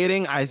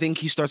initiating, I think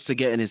he starts to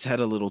get in his head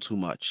a little too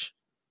much.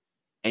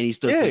 And he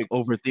starts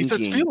overthinking. He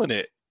starts feeling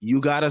it. You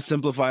got to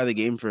simplify the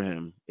game for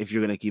him if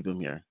you're going to keep him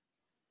here.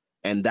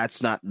 And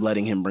that's not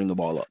letting him bring the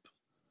ball up.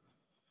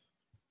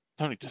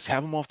 Tony, just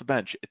have him off the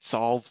bench. It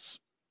solves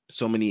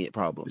so many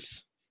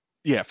problems.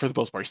 Yeah, for the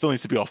most part. He still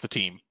needs to be off the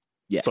team.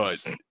 Yes.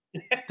 But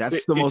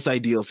that's the most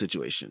ideal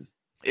situation.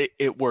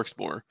 It works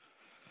more.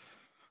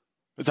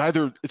 It's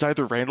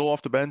either Randall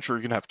off the bench or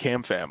you can have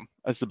Cam Fam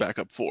as the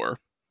backup 4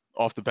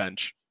 off the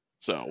bench.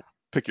 So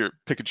pick and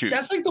choose.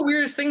 That's like the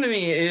weirdest thing to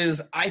me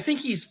is I think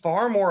he's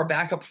far more a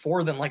backup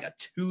 4 than like a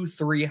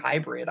 2-3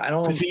 hybrid. I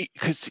don't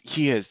because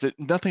he is.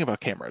 Nothing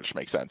about Cam Reddish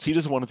makes sense. He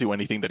doesn't want to do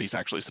anything that he's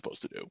actually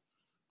supposed to do.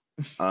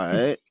 All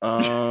right.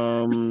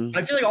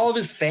 I feel like all of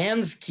his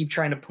fans keep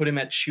trying to put him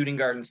at shooting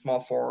guard and small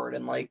forward,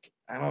 and like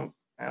I don't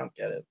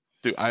get it.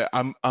 Dude,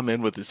 I'm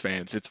in with his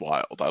fans. It's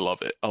wild. I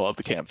love it. I love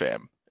the Cam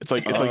Fam. It's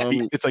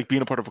like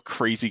being a part of a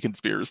crazy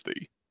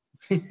conspiracy.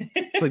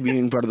 It's like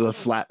being part of the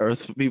flat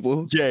Earth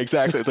people. Yeah,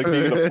 exactly. It's like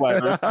being in a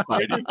flat Earth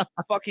society.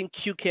 Fucking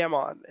Q Cam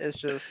on is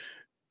just.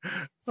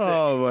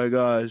 Oh my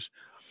gosh.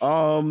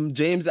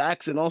 James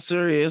Axe, in all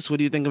serious, what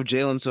do you think of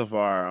Jalen so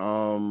far?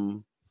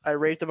 I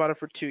raved about it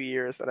for 2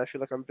 years, and I feel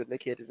like I'm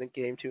vindicated in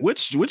game 2.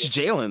 Which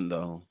Jalen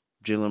though?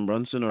 Jalen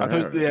Brunson or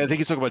Harris? I think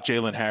he's talking about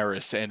Jalen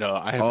Harris, and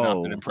I have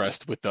not been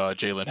impressed with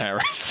Jalen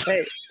Harris.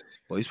 Hey,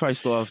 well, he's probably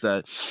still off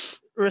that.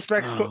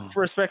 Respect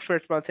for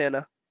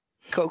Montana,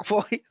 Coke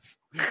boys.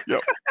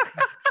 Yep.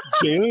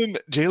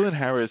 Jalen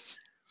Harris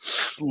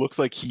looks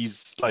like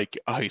he's like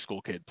a high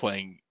school kid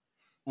playing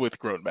with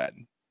grown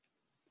men.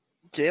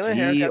 Jalen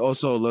Harris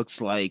also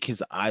looks like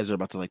his eyes are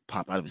about to like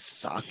pop out of his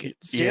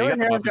sockets. Jalen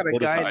Harris got a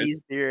guy in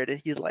his beard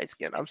and he's light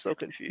skinned. I'm so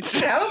confused.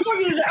 How the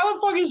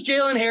fuck is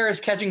Jalen Harris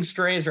catching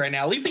strays right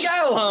now? Leave the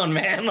guy alone,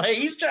 man. Like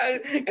he's trying.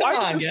 Come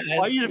on, guys.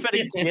 Why are you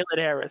defending Jalen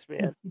Harris,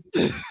 man?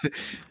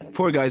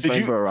 Poor guy's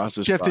fighting for a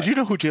roster Jeff, spot. did you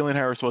know who Jalen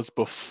Harris was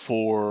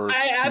before?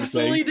 I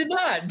absolutely did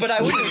not, but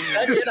I wouldn't have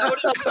said it. I would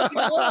have left him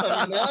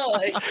alone. You know,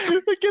 like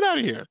get out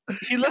of here.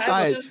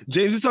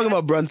 James is talking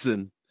about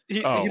Brunson.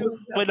 Wait,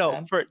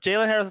 no. For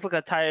Jalen Harris, look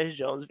like a Tyus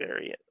Jones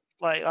variant.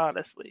 Like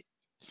honestly,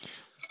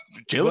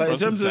 Jalen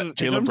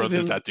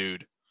Brunson's that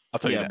dude. I'll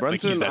tell you that.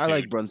 Brunson. Like, I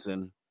like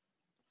Brunson.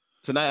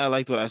 Tonight, I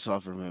liked what I saw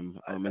from him.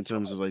 In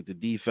terms of like the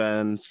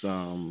defense,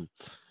 that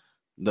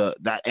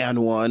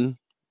and one.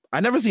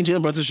 I never seen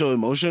Jalen Brunson show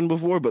emotion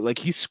before, but like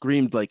he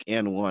screamed like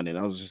and one, and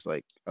I was just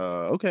like,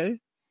 okay,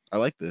 I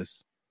like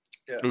this.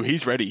 Yeah. Ooh,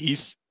 he's ready.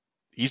 He's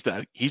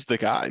the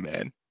guy,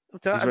 man.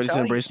 He's ready to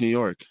embrace New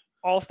York.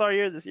 All-Star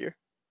year this year.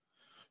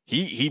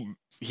 He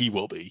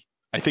will be.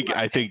 I think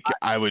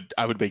I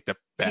would make the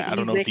bet. I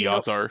don't know what the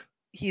odds are.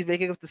 He's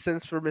making up the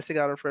sins for missing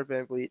out on Fred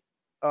VanVleet.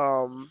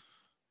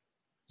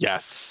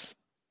 Yes,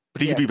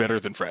 but he could be better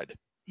than Fred.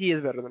 He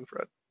is better than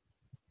Fred.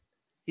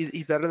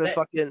 He's better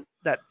than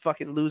that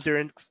fucking loser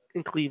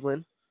in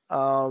Cleveland.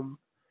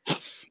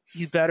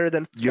 He's better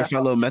than your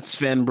fellow Mets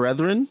fan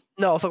brethren.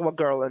 No, I was talking about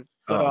Garland.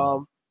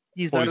 But,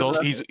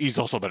 he's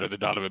also better than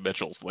Donovan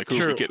Mitchell's. Like,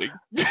 who's kidding?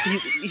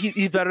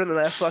 He's better than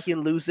that fucking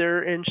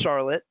loser in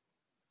Charlotte.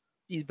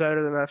 He's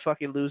better than that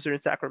fucking loser in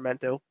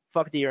Sacramento.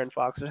 Fuck De'Aaron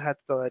Fox. I just had to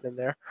throw that in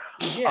there.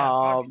 Yeah,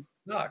 Fox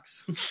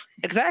sucks.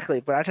 Exactly,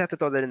 but I just have to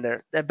throw that in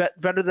there. Better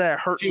than that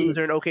hurt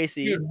loser in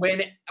OKC. Dude,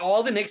 when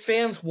all the Knicks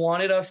fans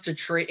wanted us to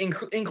trade,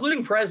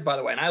 including Prez, by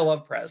the way, and I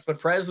love Prez, but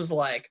Prez was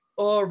like,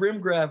 "Oh, rim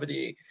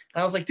gravity,"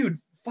 and I was like, "Dude,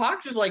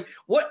 Fox is like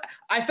what?"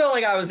 I felt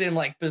like I was in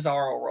like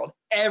Bizarro world.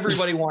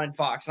 Everybody wanted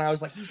Fox, and I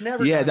was like, "He's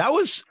never." Yeah, that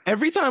was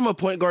every time a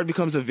point guard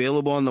becomes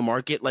available on the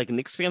market, like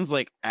Knicks fans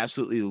like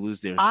absolutely lose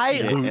their.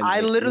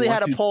 I literally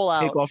had a poll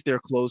out. Take off their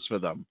clothes for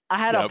them. I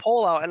had a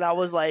poll out, and I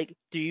was like,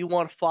 "Do you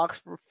want Fox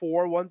for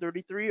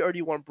 4,133, or do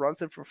you want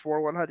Brunson for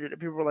 4,100?"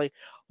 And people were like,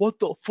 "What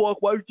the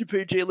fuck? Why would you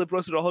pay Jalen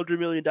Brunson $100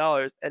 million?"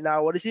 And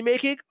now what is he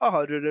making?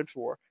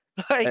 104.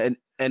 And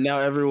now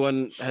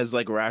everyone has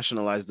like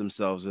rationalized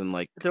themselves and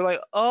like they're like,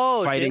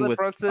 oh, fighting Jalen with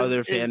Brunson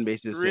other fan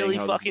bases really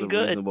saying how this is a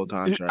good. reasonable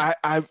contract.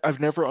 I've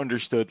never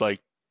understood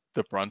like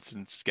the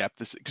Brunson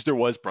skepticism, because there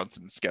was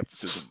Brunson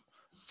skepticism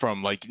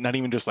from like not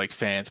even just like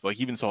fans, but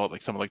like even saw it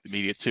like some of like the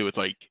media too. It's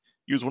like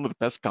he was one of the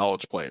best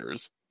college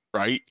players,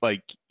 right?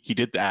 Like he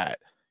did that,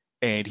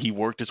 and he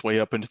worked his way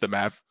up into the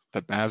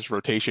Mavs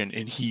rotation,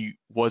 and he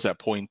was at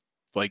point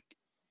like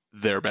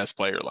their best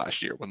player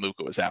last year when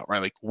Luka was out,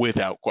 right? Like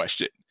without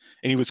question.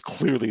 And he was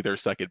clearly their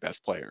second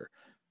best player.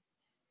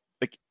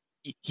 Like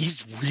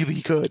he's really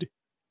good.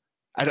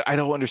 I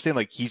don't understand.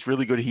 Like he's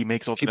really good. He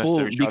makes all the people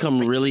necessary become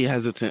shots. really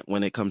hesitant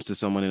when it comes to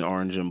someone in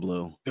orange and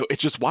blue.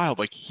 It's just wild.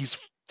 Like he's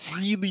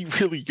really,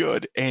 really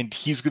good, and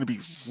he's going to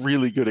be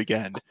really good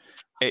again.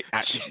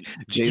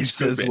 James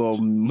says, "Well,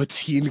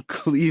 Mateen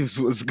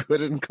Cleaves was good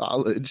in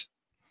college."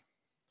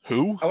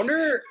 Who? I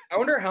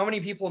wonder how many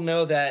people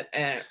know that.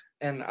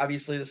 And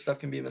obviously this stuff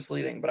can be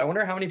misleading, but I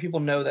wonder how many people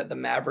know that the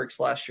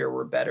Mavericks last year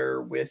were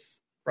better with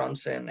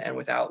Brunson and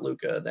without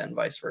Luka than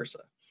vice versa.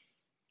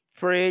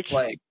 Preach.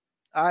 Like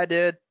I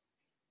did.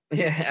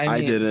 Yeah,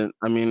 I didn't.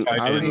 I mean,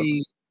 I was.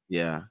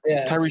 Yeah.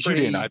 Tyrese, you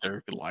didn't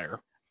either. Good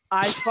liar.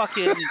 I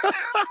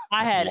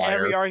had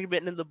every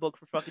argument in the book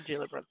for fucking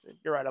Jalen Brunson.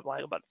 You're right. I'm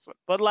lying about this one,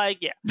 but like,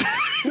 yeah.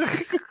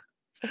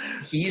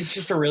 He's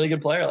just a really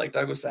good player, like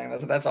Doug was saying.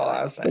 That's all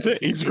I was saying.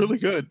 He's really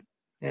good.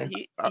 Yeah.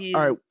 He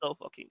all right. So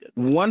fucking good.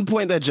 One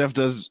point that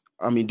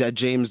that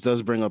James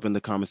does bring up in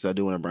the comments that I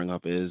do want to bring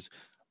up is,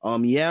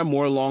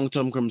 more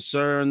long-term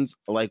concerns.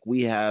 Like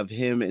we have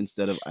him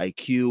instead of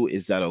IQ.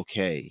 Is that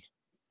okay?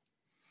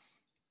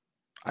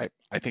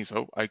 I think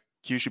so.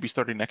 IQ should be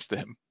starting next to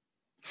him.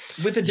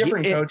 With a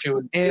different coach, it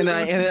would. In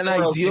an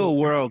ideal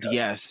world,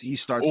 yes, he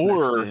starts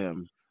next to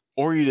him.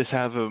 Or you just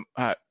have him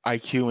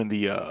IQ in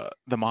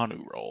the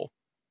Manu role.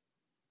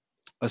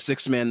 A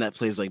 6-man that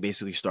plays like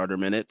basically starter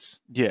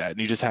minutes. Yeah, and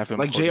you just have him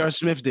like J.R.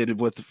 Smith did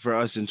for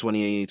us in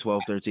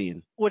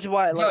 2012-13. Which is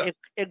why, like,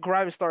 if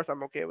Grimes starts,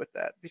 I'm okay with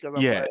that because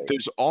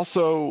there's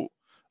also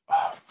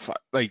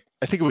like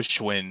I think it was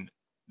Schwinn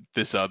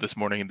this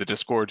morning in the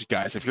Discord,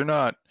 guys. If you're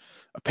not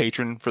a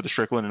patron for the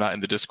Strickland and not in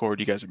the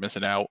Discord, you guys are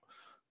missing out.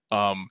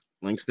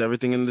 Links to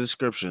everything in the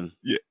description.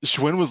 Yeah,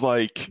 Schwinn was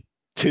like,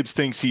 Tibbs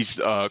thinks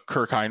he's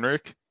Kirk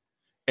Heinrich,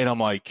 and I'm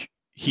like,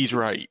 he's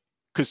right.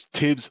 Because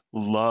Tibbs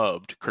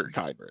loved Kirk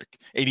Heinrich,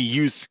 and he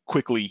used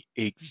quickly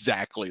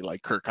exactly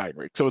like Kirk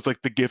Heinrich. So it's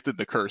like the gift and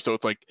the curse. So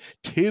it's like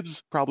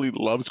Tibbs probably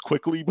loves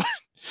quickly,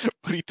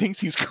 but he thinks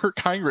he's Kirk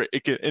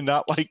Heinrich, and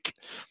not like,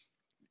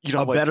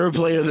 a better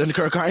player than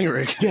Kirk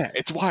Heinrich. Yeah,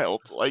 it's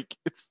wild. Like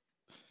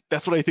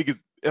that's what I think is.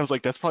 I was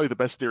like, that's probably the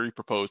best theory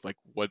proposed. Like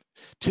what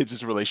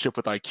Tibbs' relationship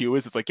with IQ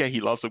is. It's like, yeah,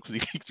 he loves him because he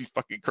thinks he's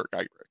fucking Kirk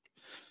Heinrich.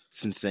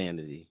 It's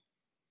insanity.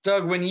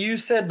 Doug, when you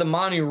said the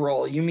Manu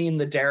role, you mean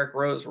the Derrick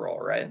Rose role,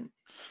 right?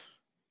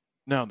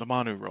 No, the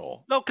Manu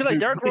role. No, because like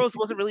Derrick Rose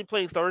wasn't really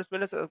playing starters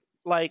minutes.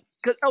 Like,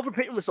 because Elfrid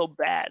Payton was so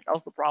bad. That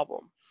was the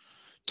problem.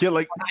 Yeah,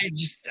 like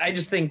I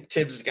just think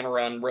Tibbs is going to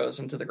run Rose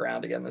into the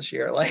ground again this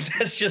year. Like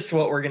that's just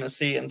what we're going to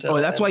see until.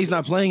 Oh, that's why he's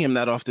not playing him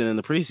that often in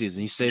the preseason.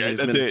 He's saving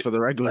his minutes for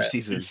the regular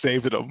season. He's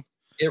saving them.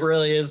 It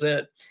really is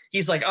it.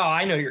 He's like, oh,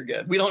 I know you're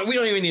good. We don't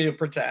even need to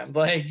pretend.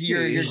 Like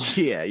you're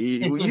yeah,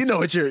 you know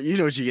what you're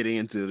getting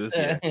into this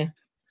year.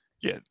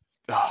 Yeah.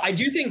 I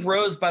do think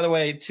Rose, by the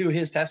way, to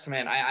his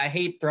testament, I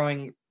hate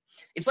throwing.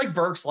 It's like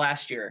Burks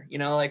last year,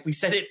 like we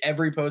said it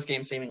every post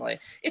game seemingly.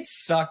 It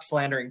sucked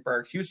slandering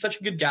Burks. He was such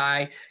a good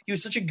guy. He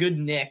was such a good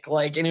Knick.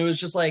 And it was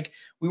just like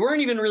we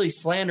weren't even really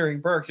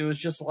slandering Burks. It was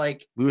just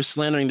like we were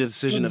slandering the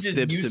decision of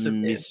Tibbs to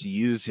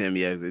misuse him.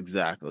 Yes,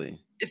 exactly.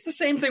 It's the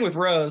same thing with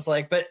Rose.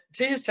 But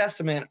to his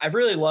testament, I've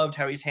really loved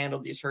how he's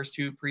handled these first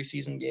 2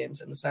 preseason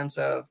games in the sense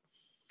of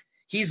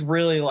he's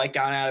really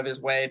gone out of his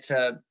way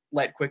to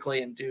let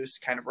Quickly and Deuce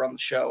kind of run the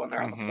show when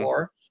they're on the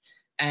floor.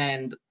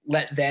 And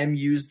let them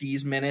use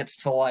these minutes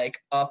to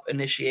up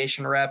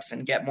initiation reps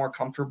and get more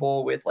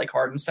comfortable with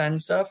Hardenstein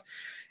and stuff.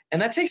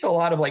 And that takes a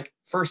lot of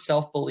first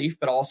self-belief,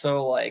 but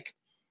also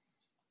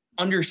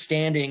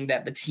understanding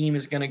that the team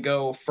is going to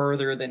go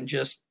further than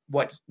just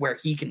where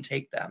he can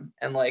take them.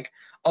 And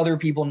other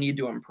people need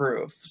to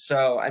improve.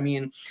 So, I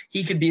mean,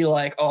 he could be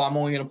like, oh, I'm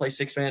only going to play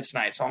 6 minutes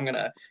tonight, so I'm going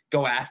to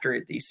go after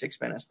it these 6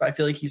 minutes. But I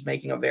feel like he's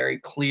making a very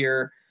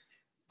clear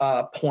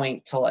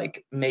point to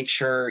make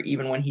sure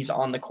even when he's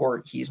on the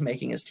court, he's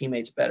making his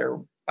teammates better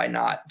by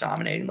not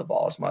dominating the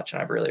ball as much.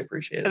 And I've really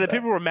appreciated it. And then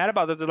people were mad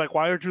about that. They're like,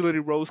 why aren't you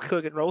letting Rose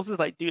cook? And Rose is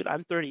like, dude,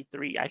 I'm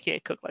 33. I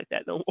can't cook like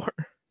that no more.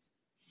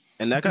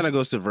 And that kind of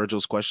goes to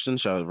Virgil's question.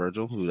 Shout out to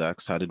Virgil, who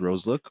asked, how did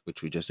Rose look?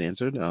 Which we just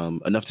answered.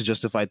 Enough to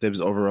justify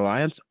Tibbs'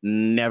 over-reliance?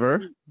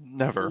 Never.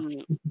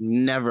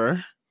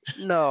 Never.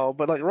 No,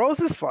 but Rose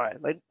is fine.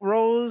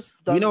 Rose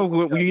you know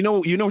what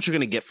you're going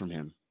to get from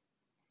him.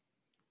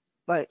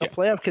 A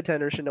playoff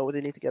contender should know what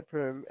they need to get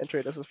from him and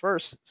trade us as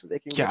first so they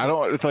can. Yeah, I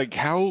don't. It's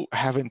how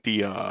haven't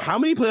the how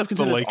many playoff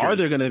contenders are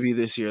there going to be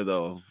this year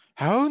though?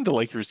 How haven't the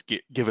Lakers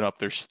given up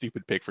their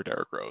stupid pick for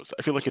Derrick Rose?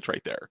 I feel like it's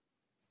right there.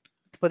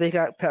 But they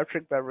got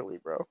Patrick Beverly,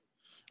 bro.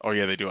 Oh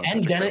yeah, they do.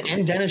 And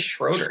Dennis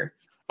Schroeder.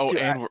 Oh, dude,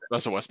 and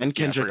Russell Westbrook and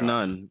Kendrick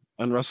Nunn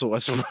and Russell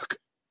Westbrook.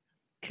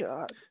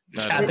 God,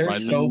 they're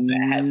so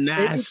bad.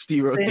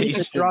 Nasty rotation. They need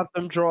to drop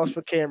them draws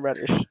for Cam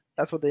Reddish.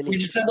 That's what they need. We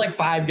just said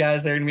 5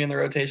 guys that are going to be in the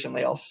rotation.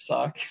 They all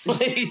suck.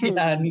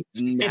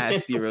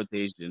 Nasty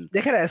rotation.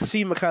 They could ask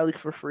Svi Mikhailiuk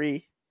for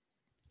free.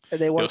 And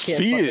they want Cam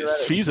Reddish.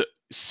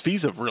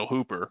 Svi's a real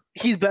hooper.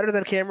 He's better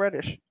than Cam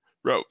Reddish.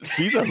 Bro,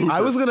 Svi's a hooper. I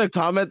was going to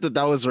comment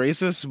that was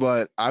racist,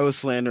 but I was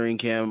slandering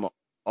Cam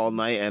all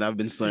night, and I've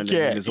been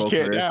slandering him his whole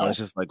career, so it's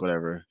just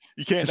whatever.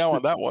 You can't now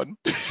on that one.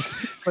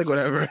 It's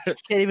whatever.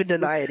 Can't even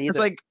deny it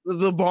either. It's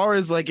the bar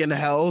is in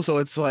hell, so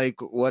it's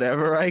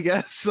whatever, I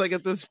guess,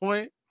 at this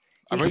point.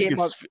 I'd rather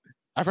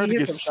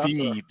give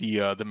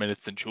Svi the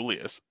minutes than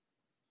Julius.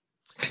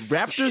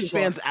 Raptors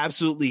fans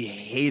absolutely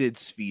hated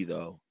Svi,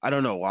 though. I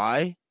don't know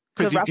why.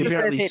 Because he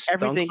apparently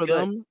stunk for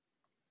them.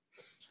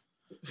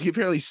 He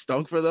apparently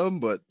stunk for them,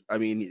 but I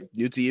mean,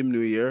 new team, new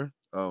year.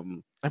 I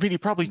mean, he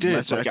probably did.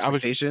 Lesser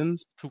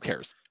expectations. Who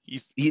cares?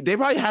 They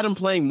probably had him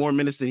playing more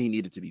minutes than he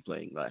needed to be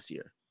playing last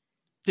year.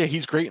 Yeah,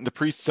 he's great in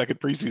the second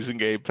preseason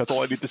game. That's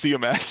all I need to see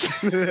him as.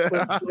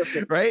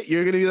 Right?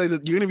 You're gonna be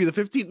you're gonna be the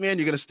 15th man.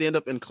 You're gonna stand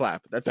up and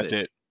clap. That's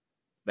it.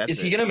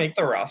 Is he gonna make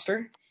the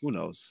roster? Who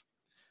knows?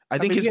 I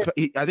think his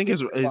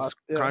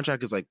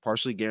contract is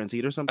partially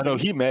guaranteed or something. I know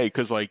he may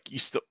because you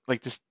still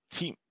this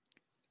team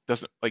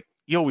doesn't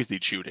you always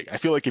need shooting. I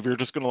feel like if you're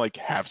just gonna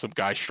have some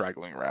guy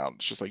straggling around,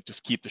 it's just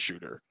just keep the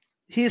shooter.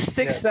 He's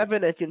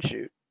 6'7" and can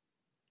shoot.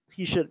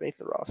 He should make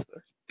the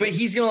roster. But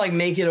he's gonna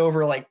make it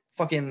over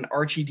fucking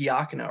Archie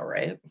Diacono,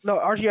 right? No,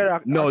 Archie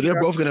Diacono. No, they're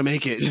both gonna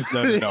make it.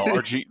 No.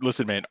 Archie,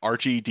 listen, man.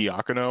 Archie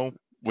Diacono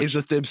is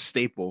a Thibs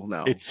staple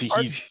now. He's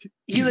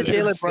a a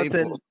Jalen staple.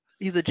 Brunson.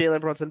 He's a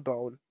Jalen Brunson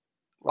bone.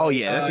 Oh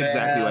yeah, that's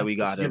exactly why we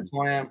got that's a him. good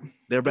point.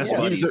 They're best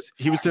buddies.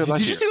 He was there last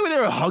Did you year. see the way they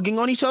were hugging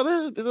on each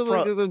other?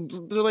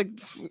 They're like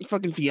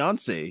fucking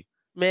fiance.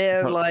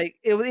 Man, Huh. like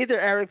it was either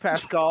Eric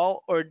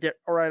Pascal or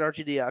Ryan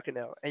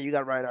Arcidiacono, and you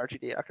got Ryan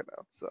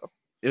Arcidiacono. So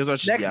It was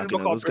Next is Archie.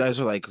 McCall Those guys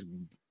are like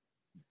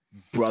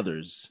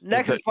brothers.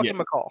 next is fucking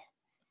Yeah. McCall.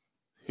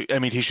 I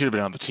mean, he should have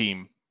been on the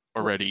team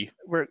already.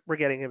 We're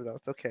getting him though.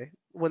 It's okay.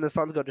 When the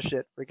Suns go to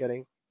shit, we're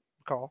getting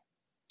McCall.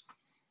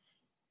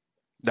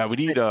 Now we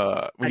need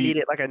I need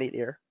it like I need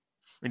air.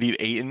 we need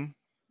Ayton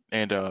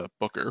and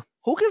Booker.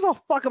 Who gives a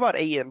fuck about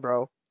Ayton,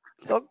 bro?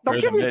 Don't Better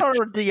get than me Mitch. started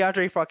with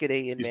DeAndre fucking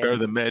Ayton, He's man. better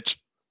than Mitch.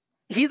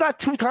 He's not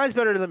 2 times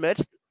better than Mitch.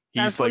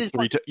 That's He's what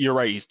like you're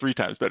right. He's 3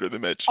 times better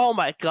than Mitch. Oh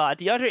my god,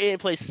 DeAndre Ayton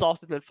plays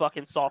softer than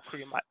fucking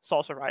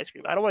salsa or ice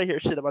cream. I don't want to hear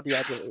shit about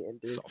DeAndre Ayton,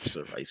 dude. Soft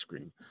serve ice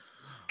cream.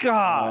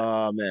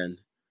 God, Oh man,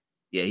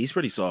 yeah, he's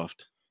pretty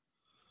soft.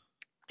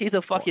 he's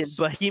a fucking Pause.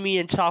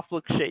 bohemian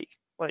chocolate shake.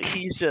 Like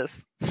he's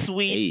just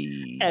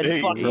sweet. Hey, And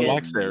Hey, fucking-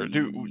 relax there,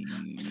 dude.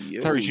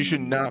 Tyrese, you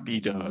should not be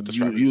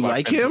describing You black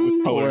like men with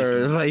him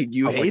colors or and like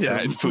you stuff like hate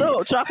that him? and food.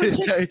 No, chocolate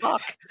Ty- chips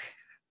suck.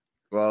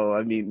 Well,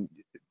 I mean,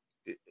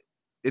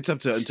 it's up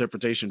to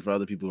interpretation for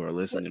other people who are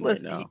listening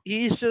right Listen, now.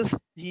 he's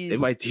They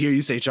might hear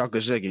you say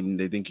chocolate shake and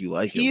they think you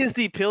like him. he is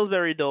the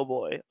Pillsbury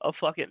Doughboy of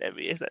fucking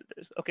NBA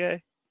centers.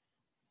 Okay,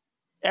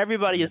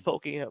 everybody is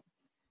poking him.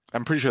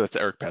 I'm pretty sure that's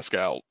Eric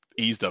Pascal.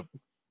 He's the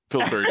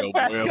Pillsbury Doughboy.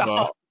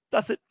 Pascal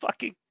doesn't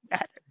fucking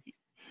matter.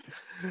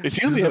 Is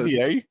he in the He's a-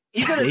 NBA?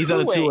 He's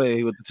on a two-way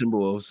two-way with the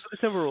Timberwolves. with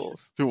the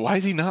Timberwolves Dude, why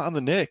is he not on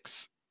the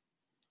Knicks?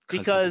 He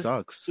because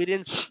sucks. we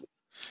didn't.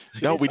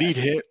 No, we need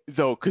him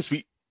though, because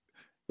We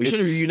should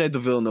it's- reunite the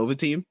Villanova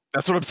team.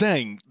 that's what I'm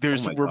saying. my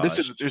We're gosh.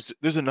 missing.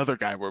 There's another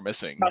guy we're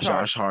missing.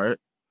 Josh Hart.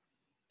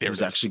 He There was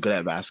it is. actually good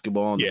at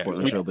basketball, and Yeah, the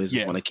Portland we- Trailblazers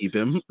yeah. want to keep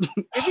him.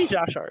 Maybe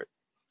Josh Hart.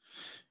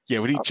 Yeah,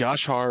 we need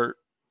Josh Hart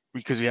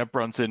because we have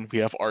Brunson, we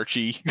have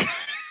Archie.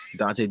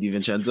 Dante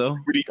DiVincenzo.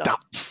 we need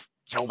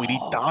Dante. we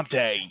need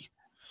Dante.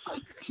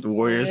 The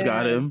Warriors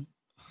got him.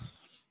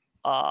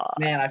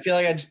 Man, I feel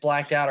like I just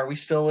blacked out. Are we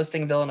still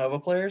listing Villanova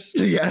players?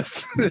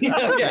 Yes. Okay,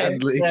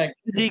 Sadly. sick.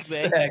 Sadiq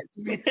Bey.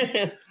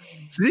 Sick.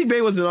 Sadiq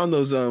Bey wasn't on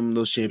those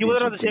championship He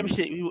wasn't on the teams.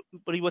 championship,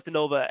 but he went to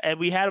Nova, and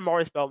we had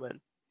Amari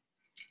Spellman.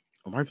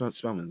 Omar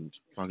Spellman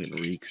fucking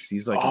reeks.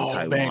 He's like in Oh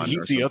Taiwan. man, or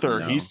he's the something other.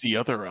 now. He's the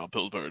other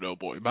Pillsbury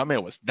Doughboy. My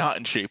man was not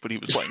in shape when he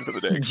was playing for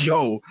the Knicks.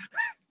 Yo,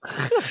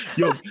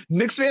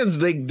 Knicks fans,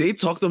 they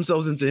talked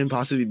themselves into him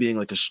possibly being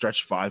like a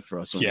stretch 5 for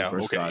us when Yeah, we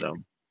first okay. got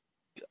him.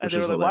 And Which they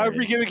were is like, "Why are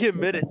we hilarious. giving him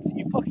minutes?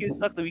 He fucking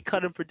sucked that we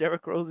cut him for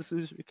Derrick Rose as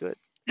soon as we could."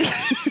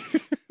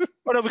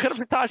 Oh no, we cut him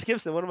for Taj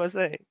Gibson. What am I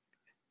saying?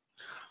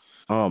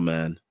 Oh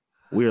man,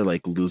 we are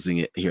like losing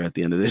it here at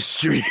the end of this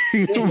stream.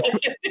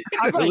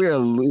 I'm like, we are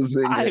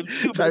losing I it. am 2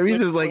 minutes Tyrese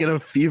away is like from in a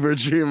fever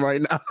dream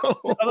right now.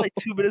 I'm like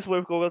 2 minutes away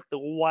from going with the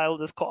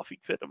wildest coffee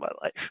fit of my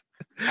life.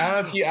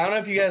 I don't know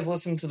if you guys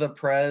listened to the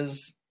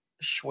Prez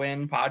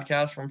Schwinn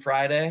podcast from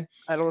Friday,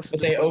 I don't listen. but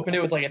they opened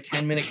it with like a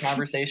 10-minute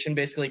conversation,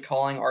 basically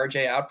calling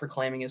RJ out for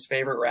claiming his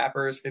favorite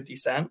rapper is 50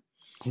 Cent.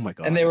 Oh my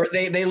god. And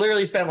they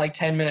literally spent like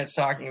 10 minutes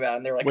talking about it.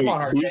 And they were like, Wait, come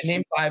on, RJ, who's-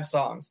 name 5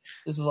 songs.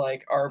 This is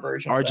like our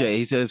version. of that. RJ,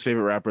 he said his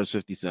favorite rapper is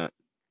 50 Cent.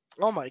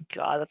 Oh my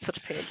god, that's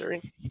such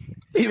pandering.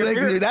 He's like,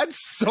 dude,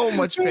 that's so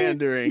much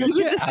pandering. You could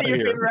Get just say outta your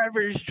here. favorite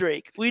rapper is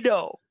Drake. We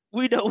know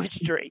it's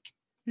Drake.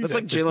 That's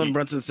like Jalen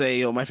Brunson say,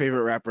 yo, my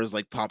favorite rapper is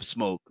like Pop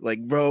Smoke. Like,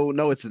 bro,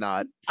 no, it's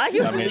not. I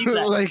can I mean, believe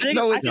that. like, Jake-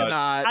 no, I it's can-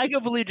 not. I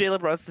can believe Jalen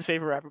Brunson's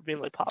favorite rapper being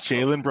like Pop. Smoke.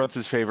 Jalen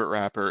Brunson's favorite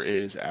rapper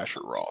is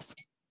Asher Roth.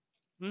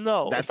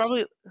 No, That's- it's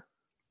probably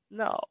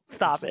no.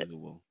 Stop That's it.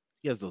 believable.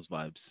 He has those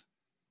vibes.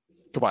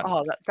 Come on.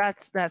 Oh,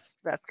 that's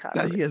kind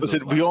That- of. he has Listen,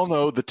 those we all vibes.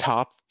 know the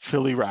top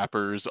Philly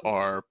rappers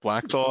are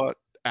Black Thought,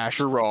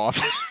 Asher Roth,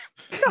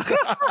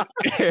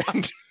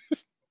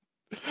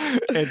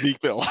 and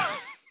Meek Mill.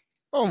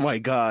 Oh my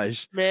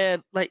gosh.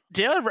 Man, like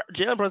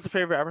Jalen Brunson's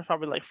favorite rapper is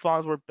probably like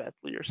Farnsworth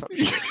Bentley or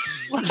something.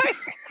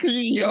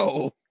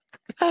 Yo.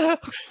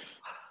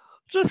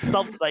 Just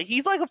something like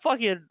he's like a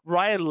fucking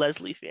Ryan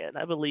Leslie fan.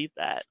 I believe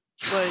that.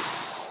 Like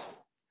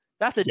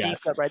that's a deep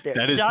Yes, cut right there.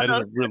 that is John a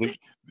knows, really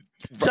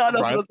John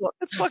knows Ryan- what I'm talking.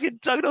 It's fucking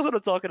Chuck knows what I'm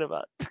talking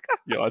about.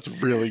 yeah, that's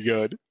really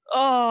good.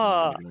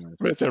 Oh,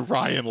 It's a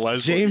Ryan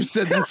Leslie. James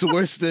said that's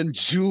worse than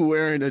Jew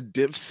wearing a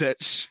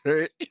Dipset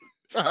shirt.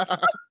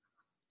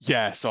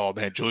 Yes, oh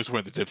man, Julie's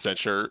wearing the Dipset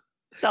shirt.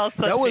 that was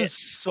such That was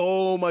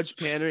so much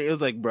pandering. It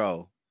was like,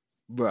 bro,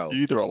 You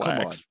need to come on,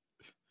 relax.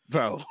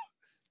 bro.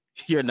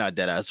 You're not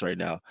dead ass right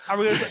now. Are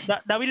we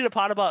gonna, now we need a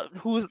pod about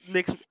who's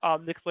Knicks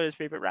players'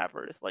 favorite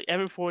rappers. Like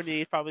Evan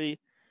Fournier is probably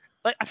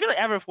like I feel like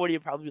Evan Fournier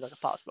would probably be like a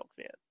Pop Smoke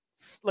fan.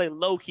 Like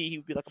low key, he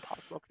would be like a Pop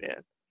Smoke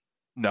fan.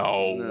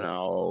 No.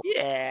 No.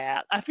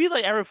 Yeah, I feel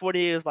like Evan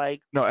Fournier is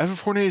like No, Evan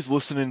Fournier is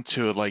listening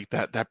to like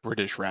that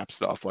British rap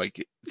stuff.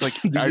 Like I You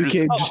just-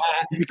 can't, Oh,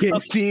 you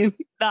can't see him.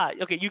 nah.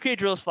 Okay, UK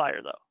drill's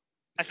fire though.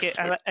 I can't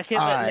let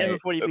Alright, Evan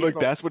Fournier be like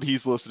smoked. that's what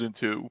he's listening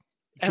to.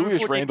 Evan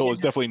Julius Fournier Randle can- is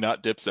definitely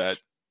not Dipset.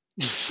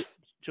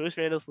 Julius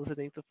Randle's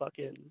listening to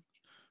fucking.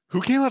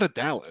 Who came out of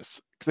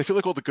Dallas? Because I feel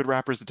like all the good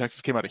rappers in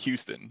Texas came out of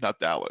Houston, not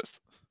Dallas.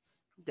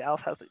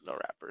 Dallas has like no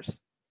rappers.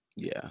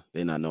 Yeah,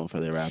 they're not known for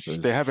their rappers.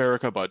 They have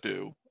Erykah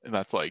Badu, and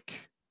that's like.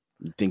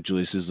 You think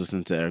Julius is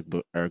listening to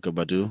Erykah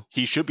Badu?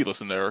 He should be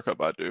listening to Erykah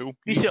Badu.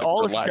 You should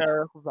all listen to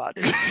Erykah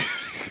Badu.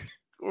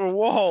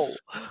 Whoa!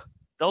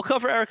 Don't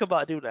cover Erykah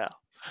Badu now.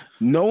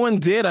 No one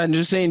did. I'm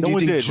just saying. No Do you one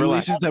think did.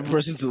 Julius Relax. is that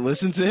person to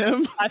listen to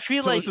him? I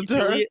feel To like listen to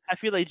her? I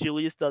feel like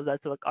Julius does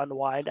that to like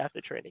unwind after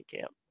training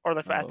camp or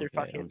like after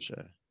fucking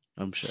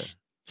I'm sure.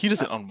 He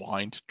doesn't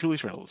unwind.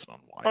 Julius Randle doesn't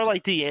unwind. or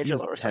like He's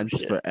D'Angelo or some tense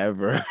shit.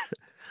 forever.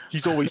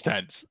 He's always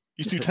tense.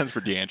 He's too tense for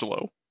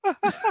D'Angelo.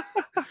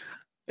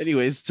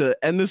 Anyways, to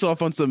end this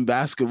off on some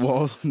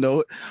basketball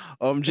note,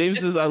 James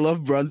says, I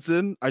love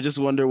Brunson. I just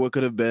wonder what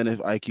could have been if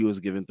IQ was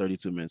given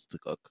 32 minutes to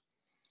cook.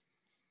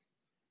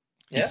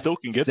 He Yeah. still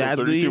can get those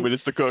Sadly- 32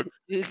 minutes to cook.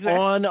 Exactly.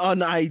 On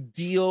an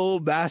ideal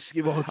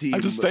basketball team.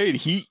 I'm just saying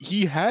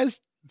he has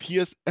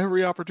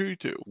every opportunity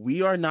to.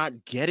 We are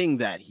not getting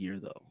that here,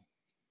 though.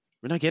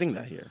 We're not getting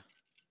that here.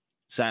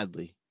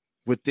 Sadly.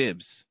 With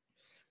Dibs.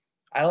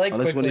 I like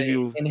Unless one of Quickly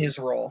you- in his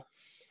role.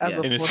 As Yeah.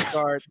 a fourth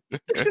guard.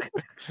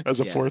 As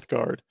a Yeah. fourth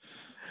guard.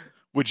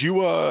 Would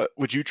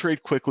you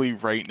trade quickly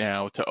right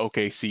now to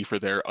OKC for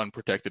their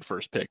unprotected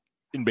first pick?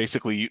 And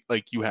basically,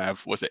 like you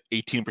have, was it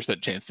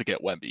 18% chance to get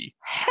Wemby?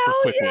 Hell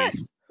Quickly.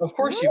 yes, Of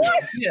course you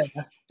would. Yeah.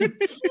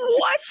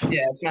 what?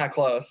 Yeah, it's not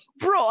close.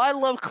 Bro, I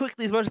love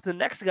Quickly as much as the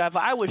next guy,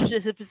 but I would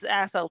shit his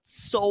ass out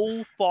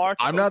so far.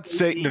 to I'm not OKC.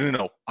 saying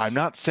no. I'm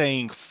not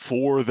saying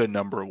for the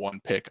number one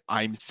pick.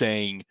 I'm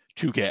saying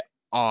to get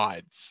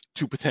odds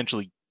to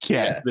potentially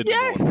get the number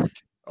one Yes.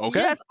 pick. Okay.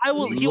 Yes, I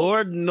will.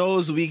 Lord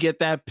knows we get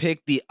that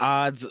pick. The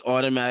odds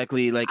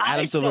automatically, like I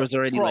Adam Silver is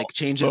already bro. like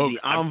changing Look,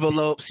 the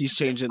envelopes. He's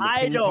changing the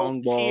I ping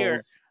don't pong care.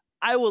 balls.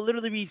 I will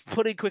literally be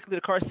putting Quickly in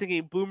the car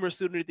singing Boomer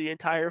Sooner the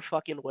entire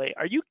fucking way.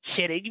 Are you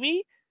kidding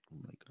me? Oh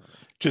my god!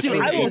 Just Dude,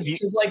 for I will-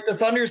 Because like the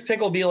Thunder's pick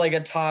will be like a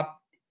top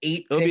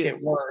 8 It'll pick be-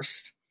 at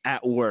worst.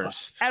 At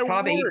worst, At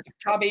Top worst.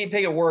 eight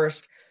pick at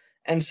worst.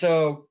 And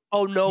so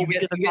Oh no, you we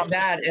get, the you get top-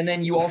 that, and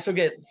then you also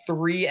get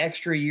 3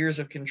 extra years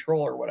of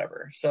control or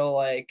whatever. So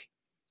like,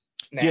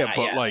 nah, yeah,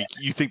 but like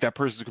you think that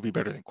person's gonna be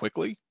better than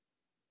Quickly?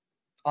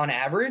 on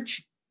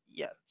average,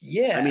 Yeah.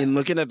 yeah. I mean,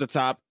 looking at the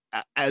top,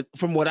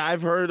 from what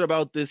I've heard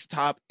about this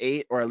top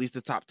 8 or at least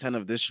the top 10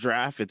 of this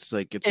draft, it's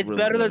like it's really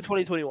better than good.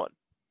 2021.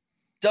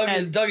 Doug,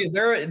 and-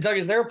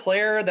 is there a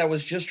player that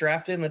was just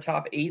drafted in the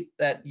top 8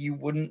 that you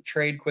wouldn't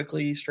trade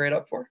Quickly straight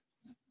up for?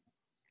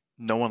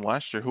 No one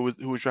last year. Who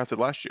was drafted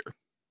last year?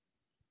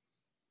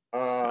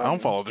 I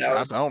don't follow the that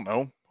draft. I don't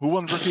know. Who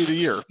won Rookie of the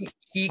Year?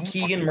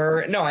 Keegan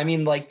Murray. No, I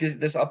mean like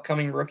this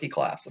upcoming rookie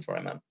class. That's what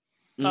I meant.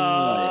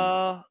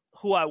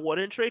 Who I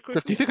wouldn't trade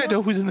Quickly. Do you think I for?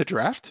 know who's in the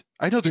draft?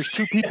 I know there's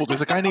 2 people.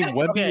 There's a guy named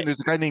Wemby Okay. and there's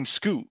a guy named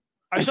Scoot.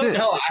 Are you That's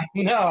talking-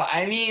 it. No,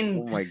 I mean,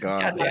 Oh my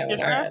god! God damn it.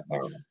 All right,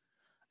 never mind.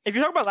 If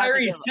you're talking about last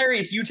year,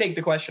 Tyrese, you take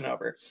the question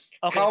over.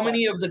 okay, How fine.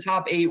 many of the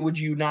top 8 would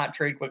you not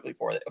trade Quickly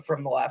for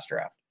from the last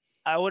draft?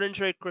 I wouldn't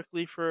trade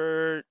Quickly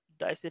for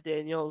Dyson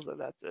Daniels, and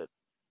that's it.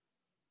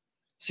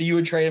 So you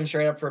would trade him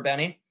straight up for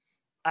Benny?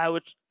 I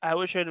would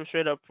trade him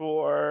straight up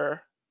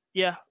for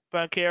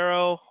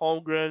Banchero,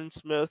 Holmgren,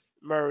 Smith,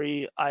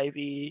 Murray,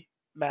 Ivy,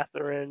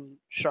 Matherin,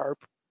 Sharp.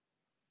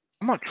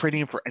 I'm not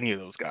trading him for any of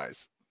those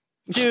guys.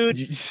 Dude,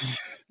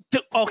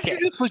 okay.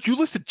 You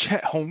listed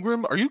Chet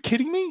Holmgren? Are you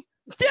kidding me?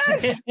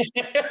 Yes.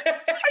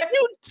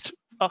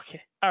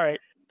 Okay. All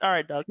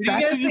right, Doug. Who do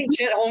you guys think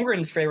Chet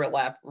Holmgren's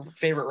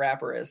favorite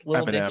rapper is?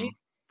 Lil Eminem. Dicky?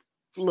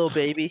 Little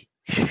baby.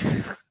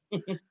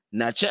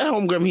 Now, Chet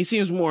Holmgren, he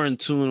seems more in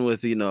tune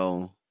with the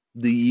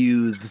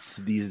youths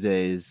these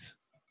days.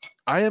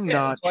 I am Yeah,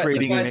 not that's why-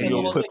 trading that's why I said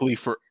Emmanuel Lil Quickly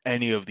for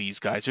any of these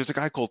guys. There's a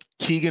guy called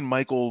Keegan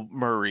Michael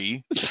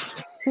Murray.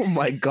 Oh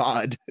my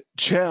god!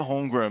 Chet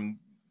Holmgren,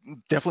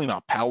 definitely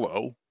not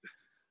Paolo.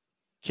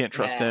 Can't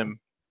trust Man. him.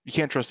 You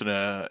can't trust an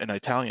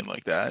Italian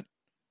like that.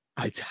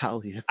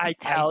 Italian.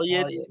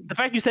 Italian. The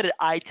fact you said it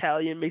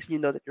Italian makes me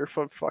know that you're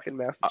from fucking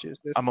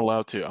Massachusetts. I'm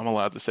allowed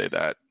to say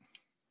that.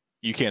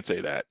 You can't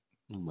say that.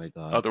 Oh my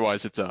god!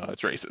 Otherwise, it's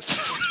racist.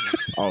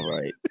 All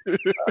right.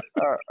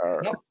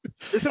 Nope.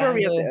 This is where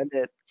we have to end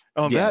it.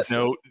 On Yes. that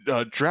note,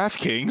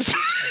 DraftKings.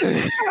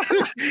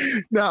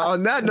 Now,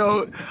 on that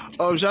note,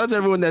 shout out to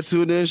everyone that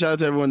tuned in. Shout out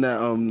to everyone that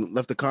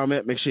left a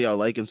comment. Make sure y'all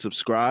like and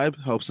subscribe.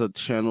 Helps the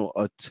channel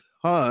a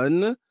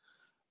ton.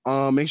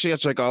 Make sure y'all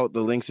check out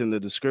the links in the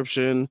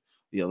description.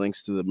 We got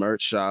links to the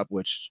merch shop,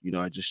 which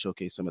I just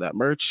showcased some of that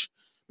merch.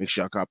 Make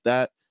sure y'all cop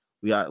that.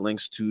 We got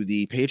links to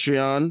the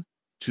Patreon,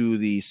 to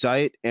the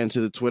site, and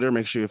to the Twitter.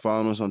 Make sure you're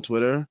following us on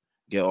Twitter.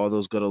 Get all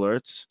those good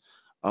alerts.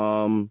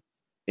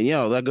 And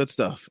yeah, all that good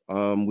stuff.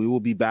 We will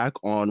be back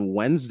on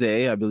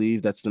Wednesday. I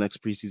believe that's the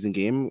next preseason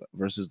game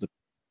versus the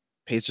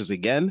Pacers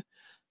again.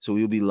 So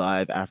we'll be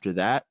live after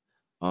that.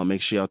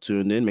 Make sure y'all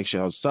tuned in. Make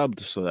sure y'all subbed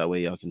so that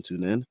way y'all can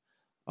tune in.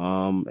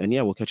 And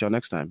yeah, we'll catch y'all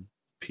next time.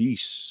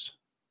 Peace.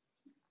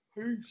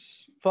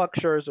 Peace. Fuck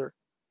Scherzer.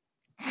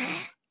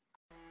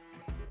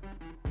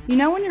 You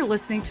know when you're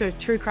listening to a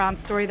true crime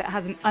story that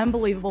has an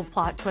unbelievable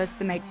plot twist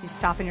that makes you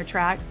stop in your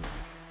tracks?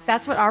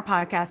 That's what our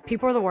podcast,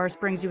 People Are the Worst,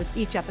 brings you with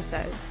each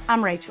episode.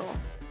 I'm Rachel.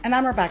 And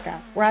I'm Rebecca.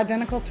 We're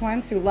identical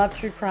twins who love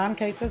true crime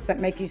cases that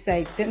make you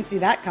say, didn't see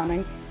that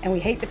coming, and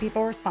we hate the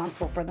people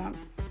responsible for them.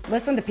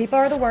 Listen to People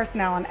Are the Worst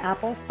now on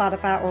Apple,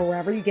 Spotify, or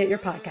wherever you get your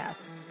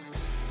podcasts.